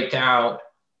could break out,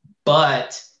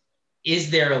 but is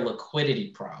there a liquidity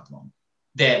problem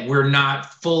that we're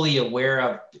not fully aware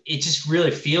of? It just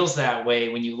really feels that way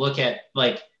when you look at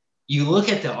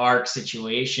the ARK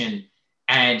situation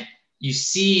and you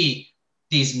see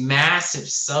these massive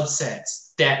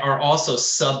subsets that are also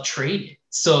sub-traded.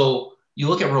 So you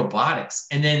look at robotics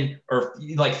and then, or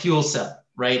like fuel cell,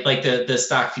 right? Like the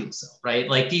stock fuel cell, right?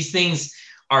 Like these things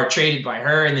are traded by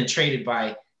her and then traded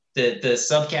by the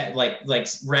subcat, like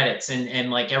Reddits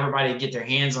and like everybody get their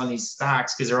hands on these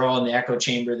stocks because they're all in the echo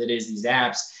chamber that is these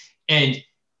apps. And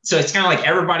so it's kind of like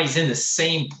everybody's in the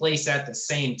same place at the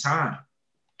same time.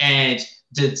 And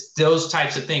those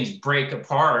types of things break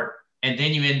apart. And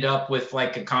then you end up with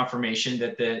like a confirmation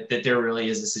that there really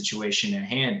is a situation at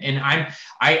hand. And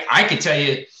I can tell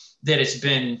you that it's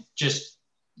been just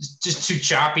too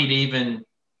choppy to even,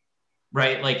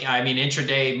 right? Like, I mean,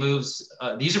 intraday moves,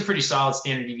 these are pretty solid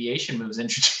standard deviation moves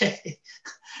intraday,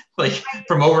 like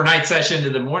from overnight session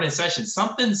to the morning session,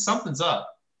 something's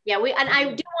up. Yeah, and I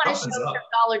do want to show some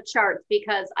dollar charts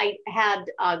because I had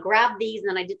grabbed these and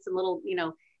then I did some little,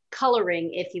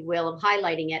 coloring, if you will, of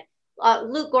highlighting it.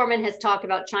 Luke Gorman has talked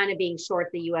about China being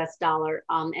short the US dollar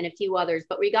and a few others,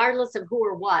 but regardless of who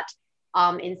or what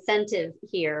incentive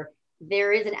here,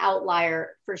 there is an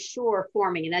outlier for sure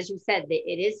forming. And as you said,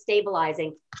 it is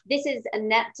stabilizing. This is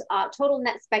a total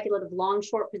net speculative long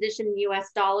short position in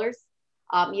US dollars.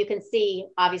 You can see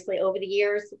obviously over the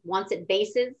years, once it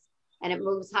bases and it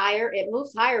moves higher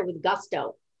with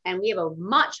gusto. And we have a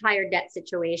much higher debt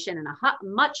situation and a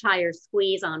much higher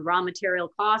squeeze on raw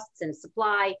material costs and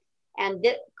supply. And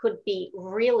that could be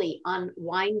really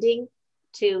unwinding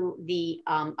to the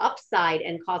upside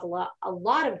and cause a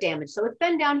lot of damage. So it's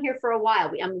been down here for a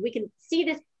while. We can see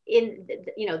this in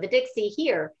the Dixie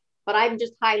here, but I'm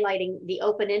just highlighting the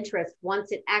open interest.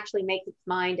 Once it actually makes its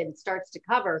mind and starts to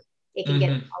cover, it can get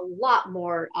a lot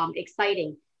more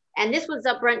exciting. And this was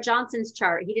Brent Johnson's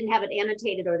chart. He didn't have it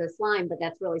annotated or this line, but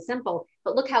that's really simple.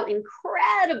 But look how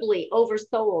incredibly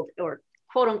oversold, or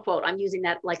quote unquote, I'm using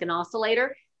that like an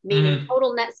oscillator, meaning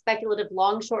total net speculative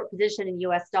long short position in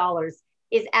US dollars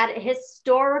is at a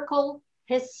historical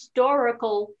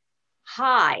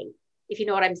high, if you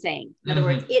know what I'm saying. In other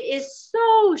words, it is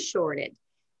so shorted.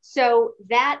 So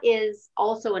that is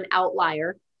also an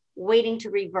outlier waiting to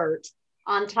revert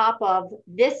on top of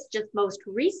this just most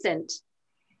recent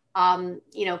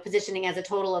positioning as a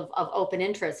total of open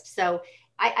interest. So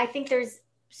I think there's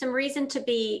some reason to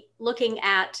be looking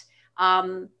at,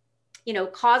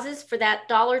 causes for that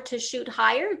dollar to shoot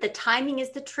higher. The timing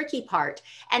is the tricky part.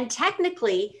 And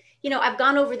technically, I've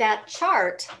gone over that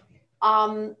chart,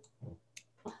 and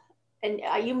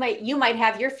you might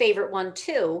have your favorite one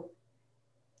too,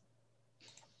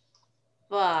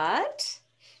 but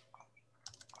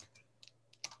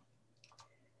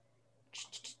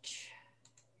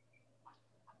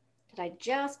did I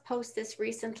just post this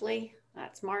recently?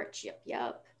 That's March.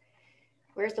 Yep.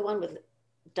 Where's the one with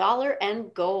dollar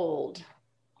and gold?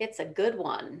 It's a good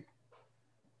one.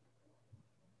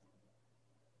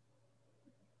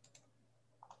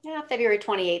 Yeah, February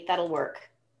 28th, that'll work.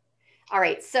 All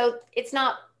right, so it's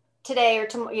not today or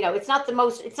tomorrow, it's not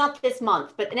this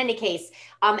month, but in any case,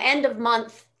 end of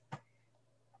month.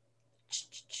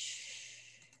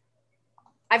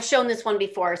 I've shown this one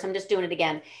before, so I'm just doing it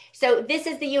again. So this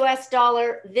is the US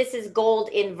dollar. This is gold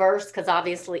inverse, because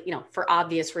obviously, for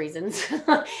obvious reasons.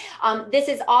 This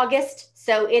is August.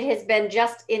 So it has been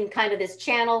just in kind of this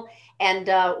channel. And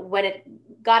when it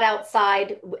got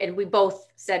outside, and we both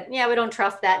said, yeah, we don't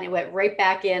trust that. And it went right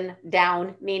back in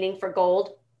down, meaning for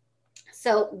gold.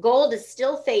 So gold is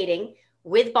still fading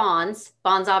with bonds.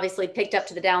 Bonds obviously picked up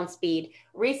to the down speed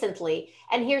recently.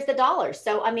 And here's the dollar.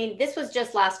 So, this was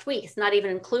just last week. It's not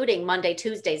even including Monday,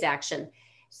 Tuesday's action.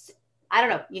 I don't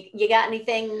know. You got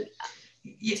anything?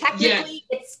 Technically,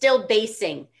 it's still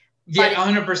basing. Yeah,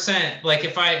 100%. Like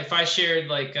if I shared,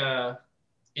 like,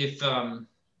 if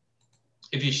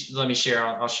you let me share,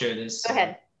 I'll share this. Go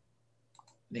ahead.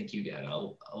 I think you gotta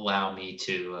allow me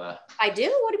to. I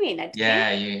do? What do you mean?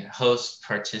 You host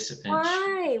participant.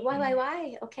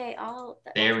 Why? Okay,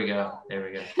 There we go.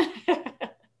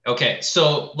 Okay,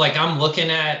 so like I'm looking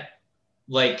at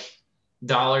like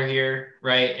dollar here,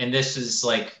 right? And this is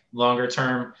like longer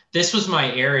term. This was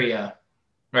my area,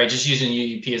 right? Just using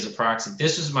UUP as a proxy.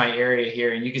 This was my area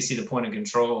here, and you can see the point of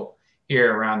control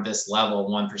here around this level,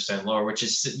 1% lower, which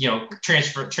is,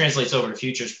 translates over to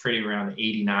futures pretty around the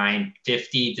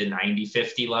 89.50 to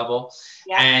 90.50 level.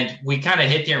 Yeah. And we kind of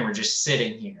hit there and we're just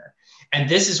sitting here. And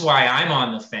this is why I'm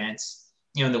on the fence.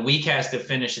 The week has to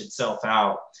finish itself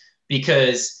out,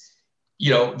 because,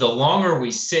 the longer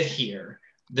we sit here,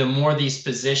 the more these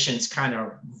positions kind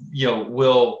of,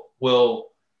 will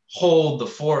hold the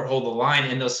fort, hold the line,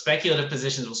 and those speculative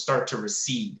positions will start to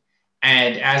recede.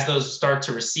 And as those start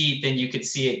to recede, then you could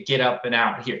see it get up and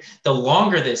out here. The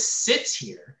longer this sits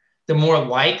here, the more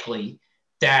likely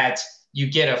that you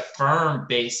get a firm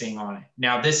basing on it.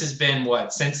 Now, this has been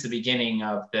since the beginning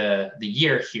of the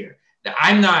year here.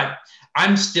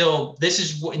 This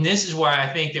is why I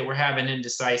think that we're having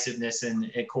indecisiveness and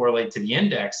it correlate to the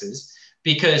indexes,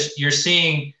 because you're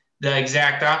seeing the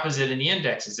exact opposite in the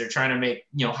indexes. They're trying to make,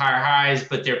 higher highs,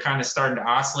 but they're kind of starting to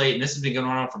oscillate. And this has been going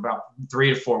on for about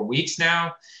 3 to 4 weeks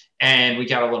now. And we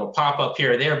got a little pop up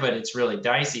here or there, but it's really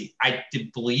dicey. I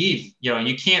believe,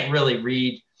 you can't really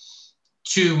read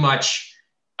too much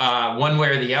one way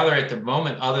or the other at the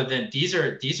moment, other than these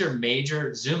are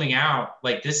major zooming out.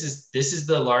 Like this is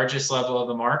the largest level of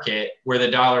the market where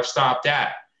the dollar stopped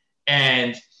at.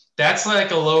 And that's like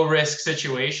a low risk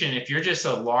situation. If you're just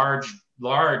a large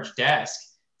desk,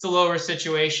 it's a lower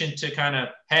situation to kind of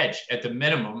hedge at the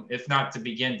minimum, if not to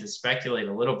begin to speculate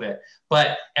a little bit.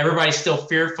 But everybody's still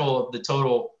fearful of the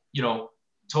total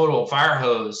fire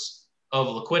hose of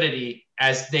liquidity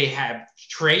as they have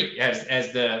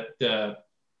as the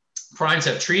primes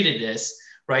have treated this,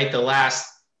 right? The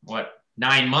last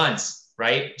 9 months,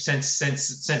 right?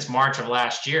 Since March of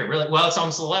last year, really. Well, it's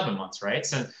almost 11 months, right?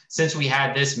 Since we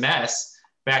had this mess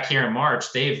back here in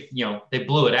March, they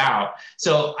blew it out.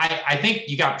 So I think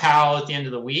you got Powell at the end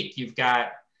of the week. You've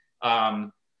got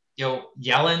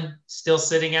Yellen still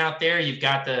sitting out there. You've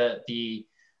got the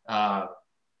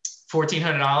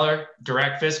 $1,400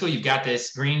 direct fiscal. You've got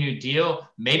this Green New Deal.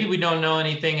 Maybe we don't know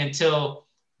anything until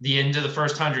the end of the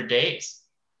first 100 days,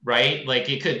 right? Like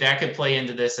that could play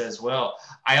into this as well.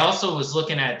 I also was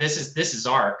looking at this is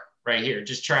ARK right here,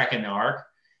 just tracking the ARK,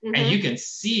 and you can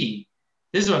see.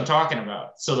 This is what I'm talking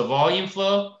about. So the volume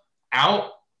flow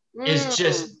out is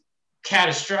just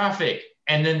catastrophic.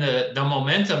 And then the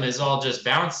momentum is all just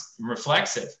bounce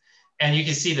reflexive. And you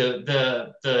can see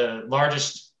the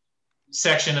largest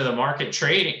section of the market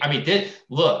trading. I mean,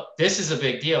 this is a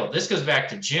big deal. This goes back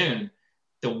to June.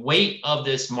 The weight of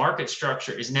this market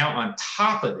structure is now on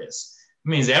top of this. It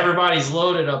means everybody's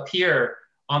loaded up here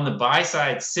on the buy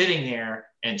side, sitting there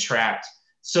and trapped.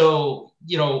 So,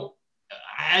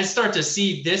 I start to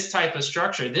see this type of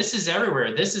structure. This is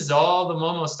everywhere. This is all the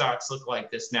Momo stocks look like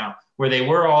this now, where they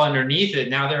were all underneath it.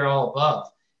 Now they're all above.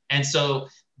 And so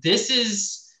this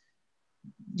is,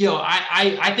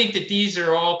 I think that these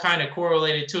are all kind of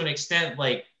correlated to an extent.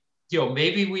 Like,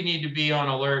 maybe we need to be on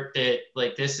alert that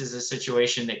like this is a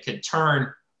situation that could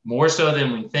turn more so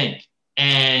than we think.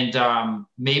 And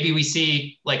maybe we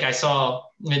see, like I saw,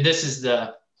 this is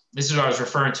what I was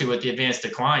referring to with the advanced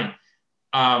decline.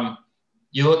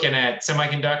 You're looking at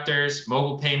semiconductors,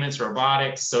 mobile payments,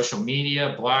 robotics, social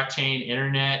media, blockchain,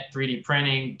 internet, 3D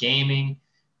printing, gaming,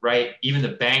 right? Even the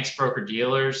banks, broker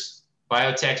dealers,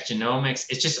 biotech, genomics.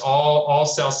 It's just all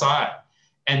sell side.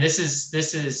 And this is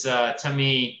to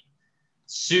me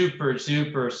super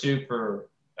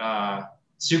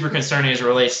concerning as it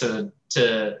relates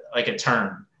to like a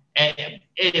turn. And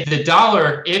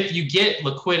if you get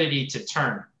liquidity to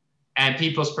turn, and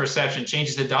people's perception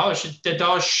changes, the dollar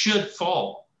should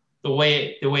fall the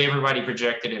way everybody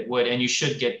projected it would, and you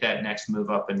should get that next move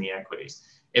up in the equities.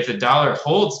 If the dollar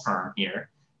holds firm here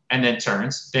and then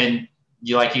turns, then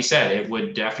like you said, it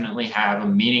would definitely have a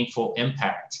meaningful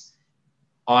impact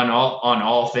on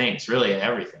all things, really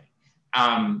everything.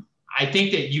 I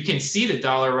think that you can see the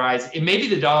dollar rise. Maybe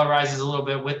the dollar rises a little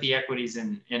bit with the equities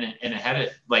in ahead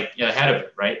of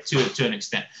it, right? To an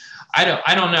extent. I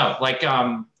don't know. Like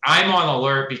I'm on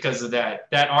alert because of that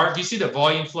art. Do you see the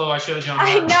volume flow I showed you on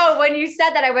I know. When you said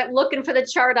that, I went looking for the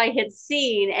chart I had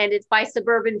seen, and it's by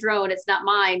Suburban Drone. It's not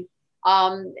mine.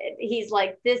 He's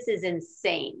like, this is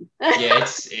insane. Yeah,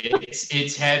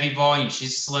 it's heavy volume.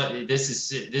 This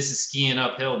is skiing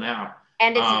uphill now.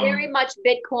 And it's very much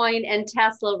Bitcoin and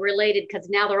Tesla related, because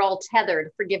now they're all tethered.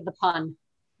 Forgive the pun.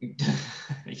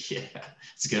 Yeah,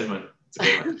 it's a good one.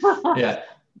 Yeah.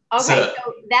 Okay, so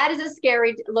that is a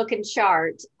scary looking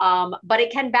chart, but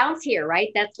it can bounce here, right?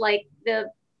 That's like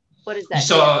what is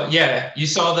that? You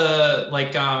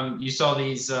saw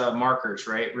these markers,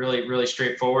 right? Really, really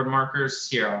straightforward markers.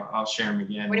 Here, I'll share them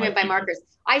again. What do you mean by markers?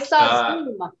 I saw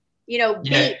Zoom,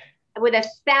 beat with a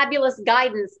fabulous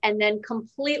guidance and then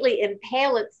completely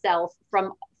impale itself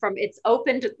from its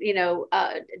open to,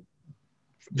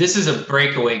 this is a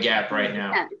breakaway gap right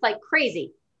now. It's like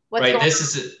crazy. Right.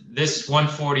 This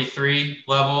 143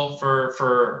 level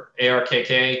for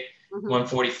ARKK,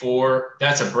 144.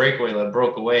 That's a breakaway that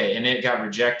broke away, and it got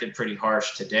rejected pretty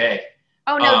harsh today.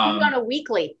 Oh no, do on a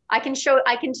weekly. I can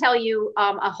tell you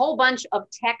a whole bunch of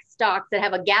tech stocks that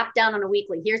have a gap down on a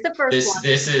weekly. Here's the first one.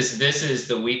 This is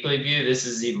the weekly view. This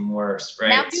is even worse, right?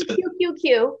 Now do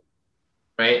QQQ.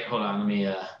 Right. Hold on. Let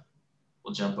me.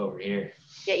 We'll jump over here.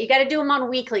 Yeah, you got to do them on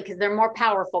weekly because they're more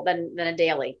powerful than a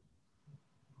daily.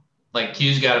 Like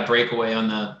Q's got a breakaway on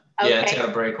the. Okay. Yeah, it's got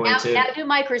a breakaway too. Now do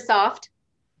Microsoft.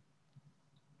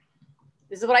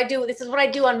 This is what I do. This is what I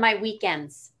do on my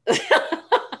weekends.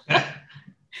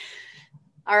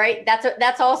 All right,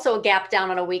 that's also a gap down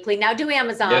on a weekly. Now do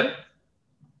Amazon. Yep.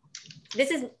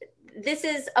 This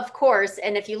is of course,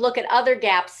 and if you look at other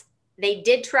gaps, they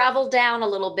did travel down a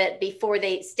little bit before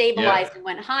they stabilized and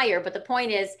went higher. But the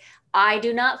point is, I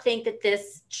do not think that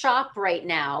this chop right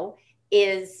now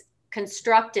is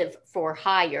constructive for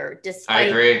higher,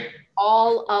 despite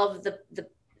all of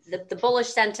the bullish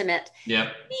sentiment.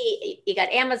 Yeah. You got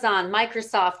Amazon,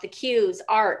 Microsoft, the Qs,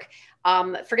 ARK.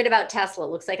 Forget about Tesla.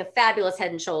 It looks like a fabulous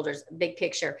Head and Shoulders, big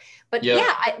picture. But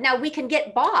now we can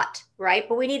get bought, right?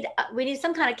 But we need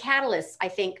some kind of catalyst, I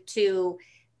think, to.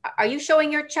 Are you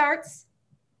showing your charts?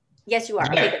 Yes, you are.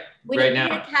 Yeah, okay, we right need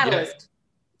now. a catalyst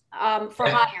for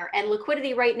higher and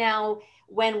liquidity right now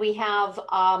when we have.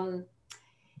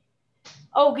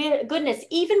 Oh goodness!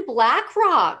 Even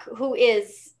BlackRock, who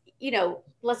is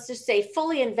let's just say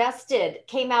fully invested,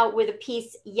 came out with a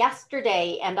piece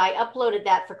yesterday, and I uploaded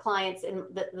that for clients in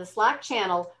the Slack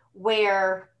channel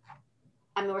where,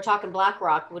 we're talking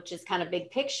BlackRock, which is kind of big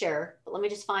picture, but let me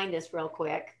just find this real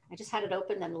quick. I just had it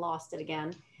open and lost it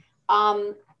again.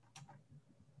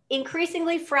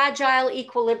 Increasingly fragile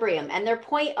equilibrium. And their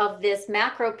point of this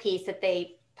macro piece that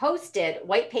they posted,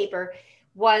 white paper,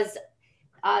 was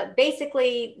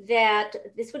basically that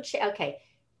this would,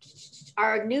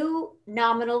 our new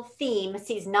nominal theme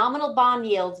sees nominal bond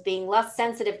yields being less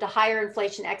sensitive to higher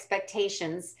inflation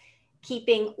expectations,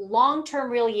 keeping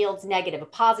long-term real yields negative, a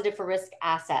positive for risk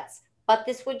assets. But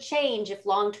this would change if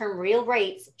long-term real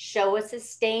rates show a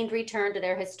sustained return to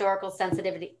their historical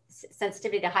sensitivity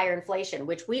to higher inflation,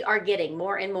 which we are getting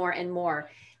more and more and more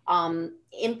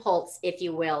impulse, if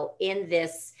you will, in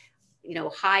this,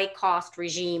 high cost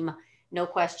regime, no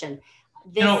question.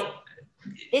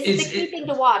 This is the key thing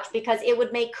to watch, because it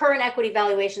would make current equity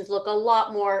valuations look a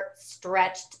lot more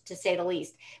stretched, to say the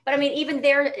least. But I mean, even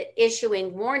they're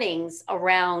issuing warnings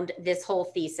around this whole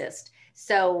thesis.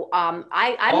 So I'm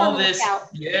all this,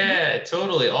 yeah,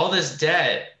 totally. All this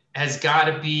debt has got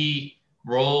to be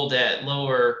rolled at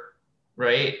lower,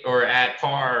 right, or at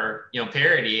par,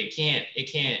 parity.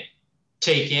 It can't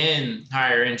take in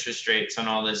higher interest rates on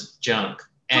all this junk.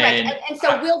 Correct. And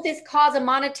so will this cause a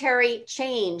monetary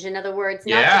change? In other words,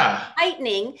 not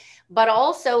tightening, but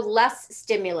also less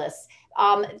stimulus.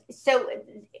 So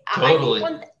totally.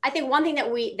 I think one thing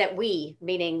that we,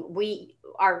 meaning we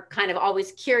are kind of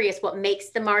always curious what makes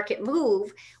the market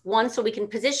move. One, so we can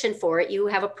position for it. You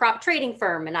have a prop trading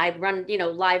firm, and I run,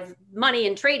 live money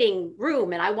and trading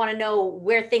room, and I want to know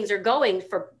where things are going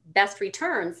for best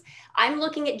returns. I'm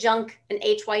looking at junk and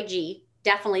HYG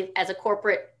definitely as a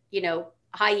corporate,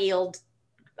 high yield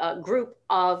group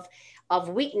of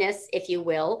weakness, if you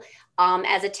will,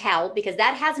 as a tell, because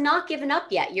that has not given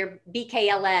up yet. Your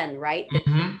BKLN, right?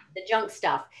 The junk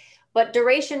stuff. But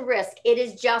duration risk, it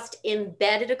is just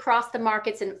embedded across the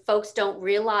markets, and folks don't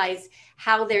realize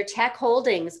how their tech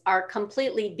holdings are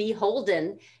completely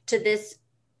beholden to this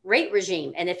rate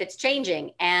regime, and if it's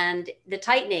changing, and the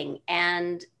tightening,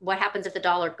 and what happens if the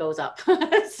dollar goes up.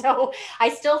 So I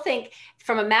still think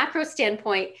from a macro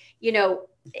standpoint,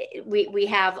 we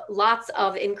have lots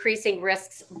of increasing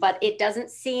risks, but it doesn't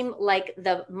seem like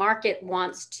the market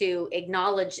wants to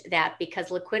acknowledge that, because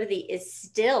liquidity is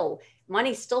still,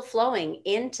 money's still flowing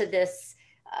into this,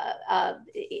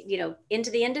 into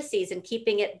the indices and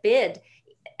keeping it bid,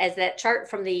 as that chart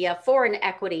from the foreign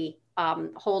equity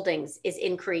holdings is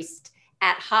increased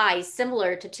at highs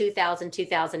similar to 2000,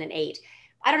 2008.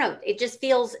 I don't know. It just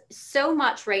feels so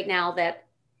much right now that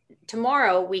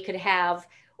tomorrow we could have,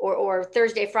 or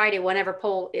Thursday, Friday, whenever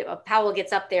Powell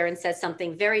gets up there and says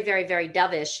something very, very, very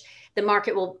dovish, the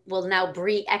market will now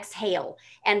exhale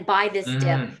and buy this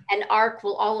dip, and ARK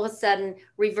will all of a sudden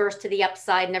reverse to the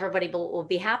upside, and everybody will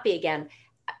be happy again.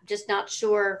 I'm just not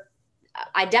sure.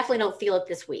 I definitely don't feel it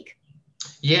this week.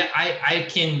 Yeah, I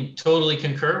can totally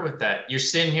concur with that. You're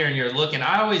sitting here and you're looking.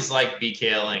 I always like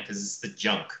BKLN because it's the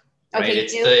junk, right?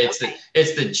 Okay,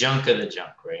 it's the junk of the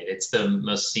junk, right? It's the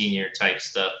most senior type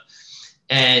stuff.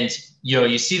 And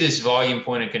you see this volume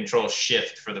point of control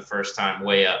shift for the first time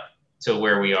way up to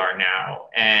where we are now,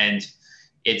 and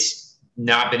it's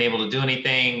not been able to do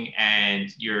anything. And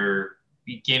you're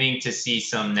beginning to see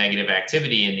some negative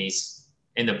activity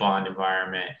in the bond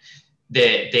environment.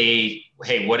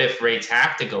 Hey, what if rates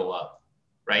have to go up,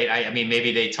 right? I mean,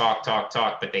 maybe they talk,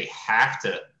 but they have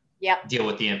to deal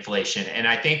with the inflation. And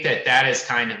I think that is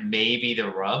kind of maybe the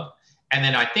rub. And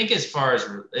then I think as far as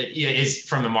is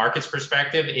from the market's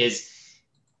perspective, is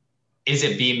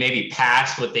it be maybe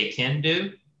past what they can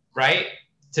do, right?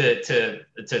 To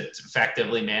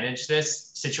effectively manage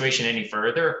this situation any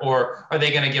further, or are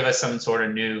they going to give us some sort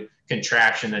of new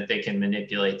contraction that they can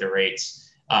manipulate the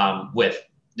rates with?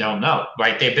 Don't know,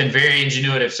 right? They've been very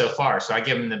ingenuitive so far, so I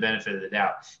give them the benefit of the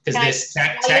doubt, because this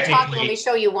technically, let me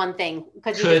show you one thing,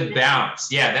 could bounce.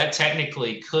 Yeah, that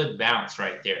technically could bounce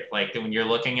right there. Like when you're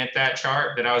looking at that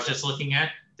chart that I was just looking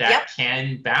at, that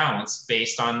can bounce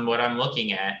based on what I'm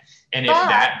looking at. And if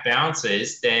that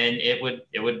bounces, then it would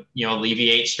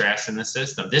alleviate stress in the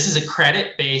system. This is a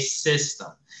credit-based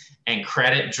system, and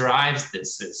credit drives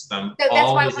this system. So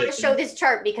that's why I want to show this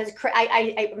chart, because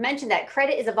I mentioned that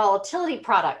credit is a volatility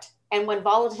product. And when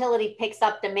volatility picks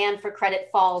up, demand for credit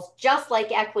falls, just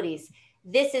like equities.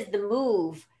 This is the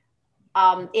move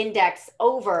index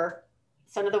over.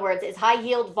 So in other words, is high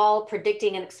yield vol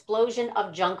predicting an explosion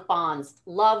of junk bonds?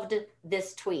 Loved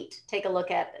this tweet. Take a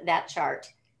look at that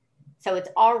chart. So it's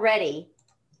already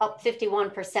up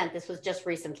 51%. This was just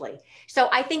recently. So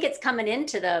I think it's coming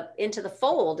into the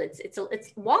fold.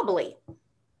 It's wobbly.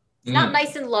 It's not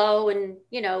nice and low and,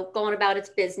 going about its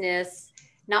business,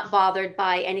 not bothered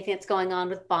by anything that's going on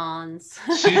with bonds.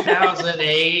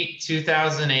 2008,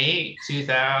 2000,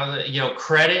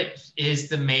 credit is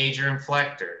the major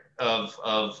inflector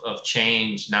of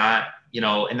change, not,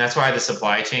 and that's why the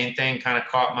supply chain thing kind of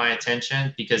caught my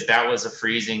attention, because that was a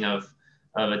freezing of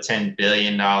a $10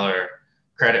 billion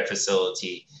credit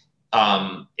facility.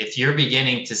 If you're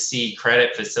beginning to see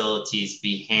credit facilities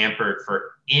be hampered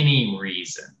for any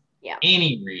reason,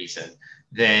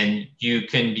 then you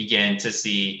can begin to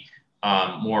see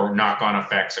more knock-on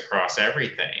effects across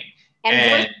everything.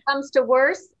 And worse comes to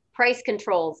worse, price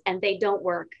controls, and they don't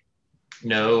work.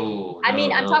 No, I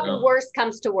mean, I'm talking worse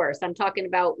comes to worse. I'm talking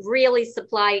about really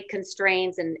supply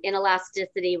constraints and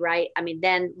inelasticity, right? I mean,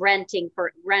 then rents,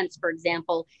 for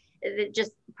example,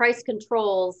 just price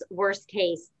controls, worst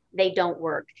case, they don't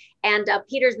work. And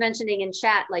Peter's mentioning in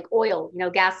chat, like oil,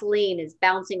 gasoline is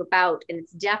bouncing about, and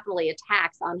it's definitely a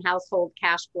tax on household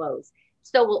cash flows.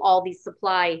 So will all these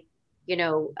supply,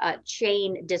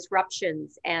 chain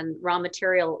disruptions and raw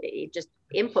material, just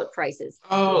input prices.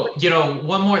 Oh,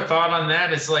 one more thought on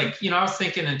that is like, I was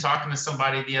thinking and talking to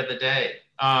somebody the other day.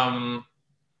 I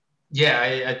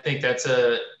think that's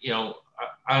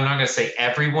I'm not going to say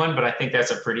everyone, but I think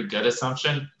that's a pretty good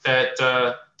assumption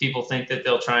that people think that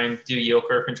they'll try and do yield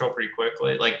curve control pretty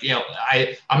quickly. Like,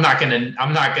 I'm not going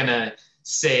to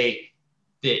say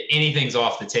that anything's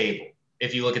off the table.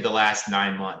 If you look at the last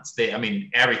 9 months,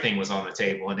 everything was on the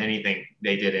table, and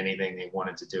they did anything they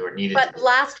wanted to do or needed to do. But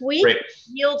last week,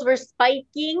 yields were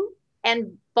spiking,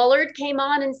 and Bullard came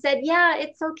on and said, yeah,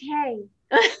 it's okay.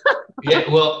 Yeah,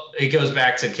 well, it goes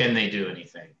back to, can they do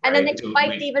anything? And then they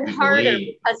spiked even harder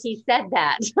because he said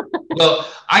that. Well,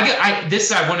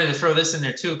 I wanted to throw this in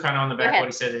there too, kind of on the back of what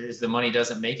he said, is the money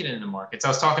doesn't make it into the markets. I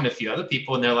was talking to a few other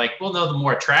people, and they're like, well, no, the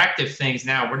more attractive things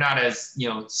now, we're not as,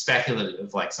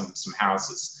 speculative like some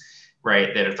houses,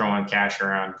 right, that are throwing cash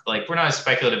around. Like, we're not as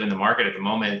speculative in the market at the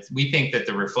moment. We think that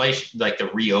the reflation, like the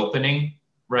reopening,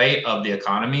 right, of the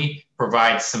economy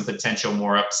provides some potential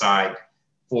more upside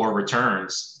for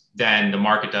returns than the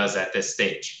market does at this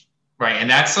stage, right? And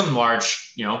that's some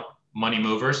large, money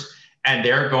movers, and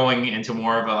they're going into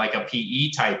more of a PE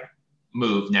type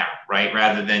move now, right?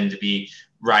 Rather than to be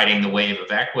riding the wave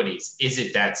of equities. Is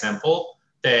it that simple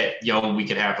that, we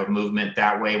could have a movement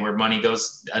that way where money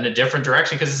goes in a different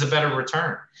direction because it's a better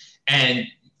return? And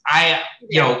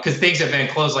because things have been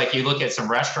closed, like you look at some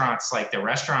restaurants, like the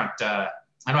restaurant, I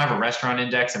don't have a restaurant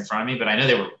index in front of me, but I know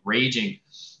they were raging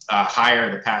higher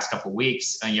the past couple of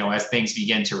weeks, as things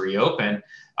begin to reopen.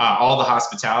 All the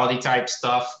hospitality type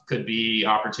stuff could be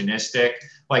opportunistic.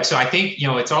 So I think,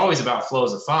 it's always about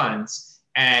flows of funds.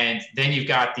 And then you've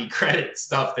got the credit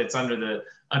stuff that's under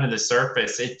the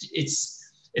surface.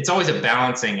 It's always a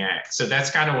balancing act. So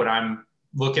that's kind of what I'm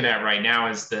looking at right now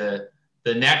is the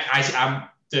net.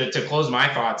 To close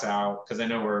my thoughts out, because I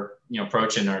know we're,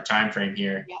 approaching our time frame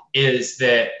here, is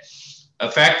that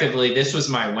effectively, this was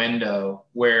my window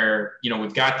where,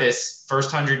 we've got this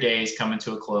first 100 days coming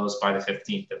to a close by the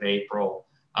 15th of April,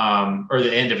 or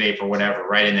the end of April, whatever,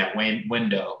 right in that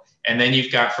window. And then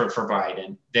you've got for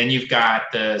Biden, then you've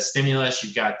got the stimulus,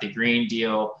 you've got the Green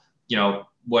Deal,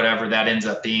 whatever that ends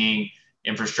up being,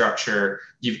 infrastructure,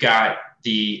 you've got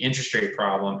the interest rate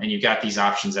problem, and you've got these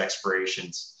options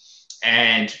expirations.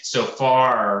 And so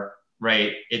far,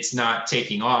 right, it's not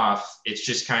taking off. It's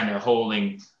just kind of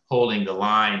holding the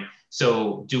line.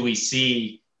 So do we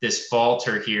see this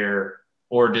falter here,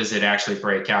 or does it actually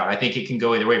break out? I think it can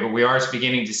go either way, but we are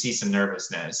beginning to see some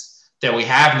nervousness that we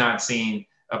have not seen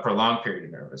a prolonged period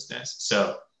of nervousness.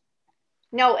 So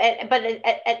no, but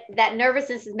that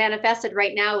nervousness is manifested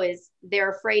right now is they're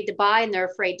afraid to buy and they're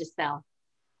afraid to sell.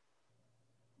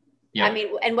 Yeah. I mean,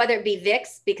 and whether it be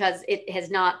VIX, because it has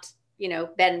not,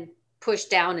 been pushed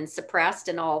down and suppressed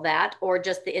and all that, or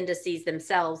just the indices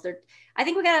themselves. I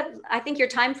think your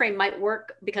time frame might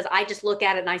work, because I just look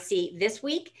at it and I see this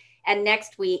week and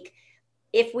next week,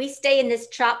 if we stay in this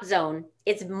chop zone,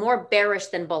 it's more bearish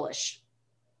than bullish.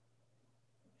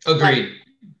 Agreed.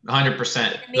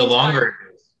 100%. The longer it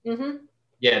goes. Mm-hmm.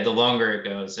 Yeah, the longer it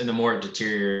goes and the more it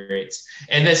deteriorates.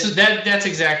 And that's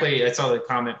exactly, I saw the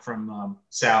comment from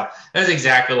Sal. That's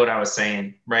exactly what I was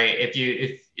saying, right?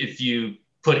 If you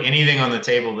put anything on the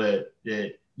table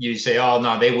that you say, oh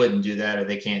no, they wouldn't do that, or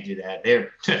they can't do that,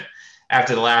 they're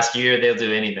after the last year, they'll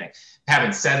do anything.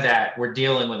 Having said that, we're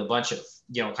dealing with a bunch of,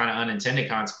 kind of unintended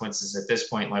consequences at this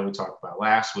point, like we talked about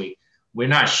last week. We're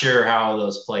not sure how all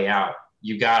those play out.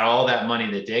 You got all that money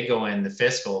that did go in the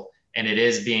fiscal, and it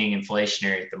is being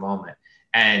inflationary at the moment.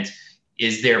 And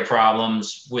is there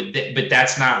problems with it? But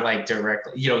that's not like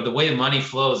directly, the way money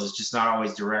flows is just not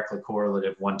always directly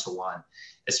correlative one-to-one,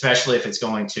 especially if it's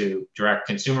going to direct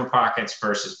consumer pockets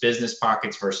versus business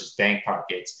pockets versus bank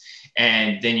pockets.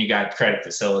 And then you got credit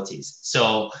facilities.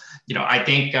 So, I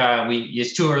think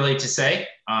it's too early to say.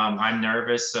 I'm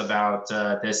nervous about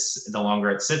this the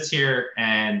longer it sits here.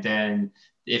 And then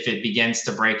if it begins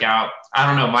to break out, I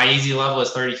don't know, my easy level is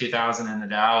 32,000 in the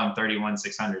Dow and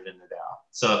 31,600 in the Dow.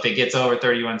 So if it gets over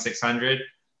 31,600,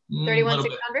 A little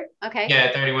bit. 31,600. Okay.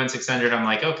 Yeah, 31,600. I'm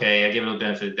like, okay, I give it a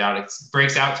benefit of the doubt. It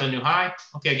breaks out to a new high.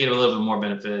 Okay, I give it a little bit more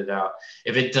benefit of the doubt.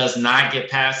 If it does not get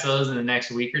past those in the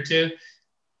next week or two,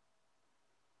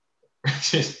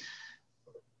 it's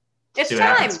time.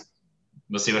 Happens.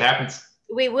 We'll see what happens.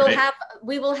 We will have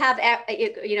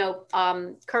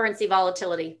currency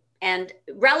volatility and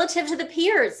relative to the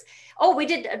peers. Oh,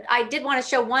 I did want to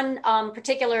show one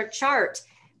particular chart.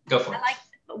 Go for it.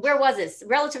 Where was this?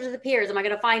 Relative to the peers. Am I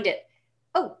going to find it?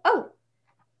 Oh.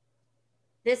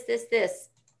 This.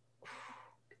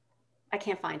 I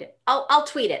can't find it. I'll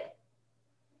tweet it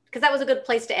because that was a good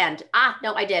place to end.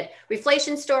 No, I did.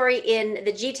 Reflation story in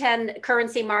the G10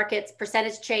 currency markets,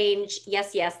 percentage change.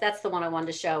 Yes, that's the one I wanted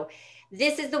to show.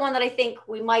 This is the one that I think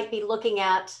we might be looking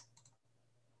at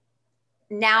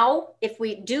now. If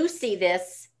we do see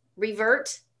this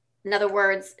revert, in other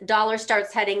words, dollar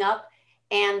starts heading up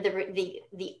and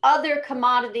the other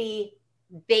commodity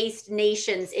based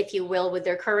nations, if you will, with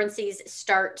their currencies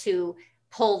start to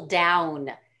pull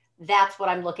down. That's what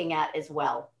I'm looking at as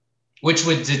well. Which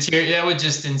would deteriorate, that would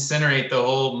just incinerate the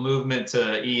whole movement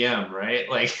to EM, right?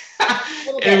 Like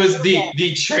it was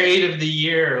the trade of the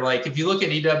year. Like if you look at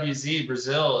EWZ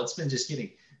Brazil, it's been just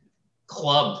getting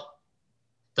clubbed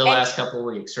the last couple of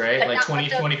weeks, right? Like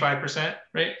 25%,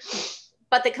 right?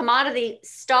 But the commodity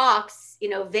stocks,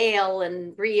 Vale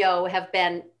and Rio have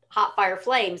been hot fire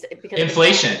flames because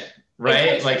inflation,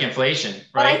 right? Like inflation, right?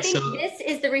 But I think this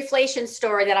is the reflation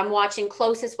story that I'm watching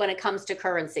closest when it comes to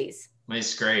currencies.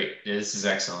 It's great. This is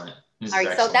excellent. All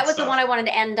right, so that was the one I wanted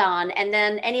to end on. And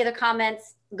then any other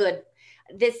comments? Good.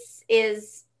 This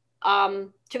is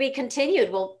to be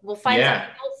continued. We'll find something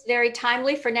else very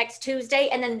timely for next Tuesday.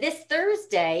 And then this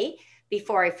Thursday,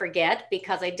 before I forget,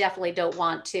 because I definitely don't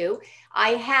want to, I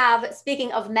have,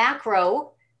 speaking of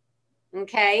macro,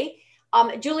 okay,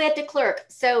 Juliette de Klerk.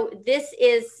 So this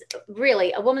is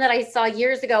really a woman that I saw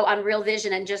years ago on Real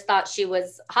Vision and just thought she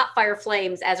was hot fire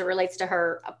flames as it relates to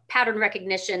her pattern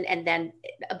recognition and then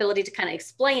ability to kind of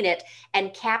explain it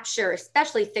and capture,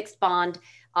 especially fixed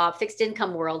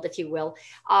income world, if you will.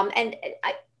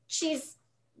 She's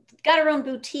got her own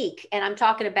boutique, and I'm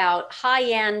talking about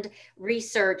high-end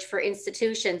research for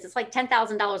institutions. It's like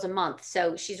 $10,000 a month,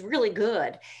 so she's really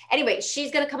good. Anyway, she's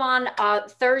going to come on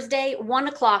Thursday, 1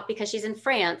 o'clock, because she's in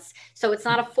France, so it's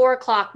not a 4 o'clock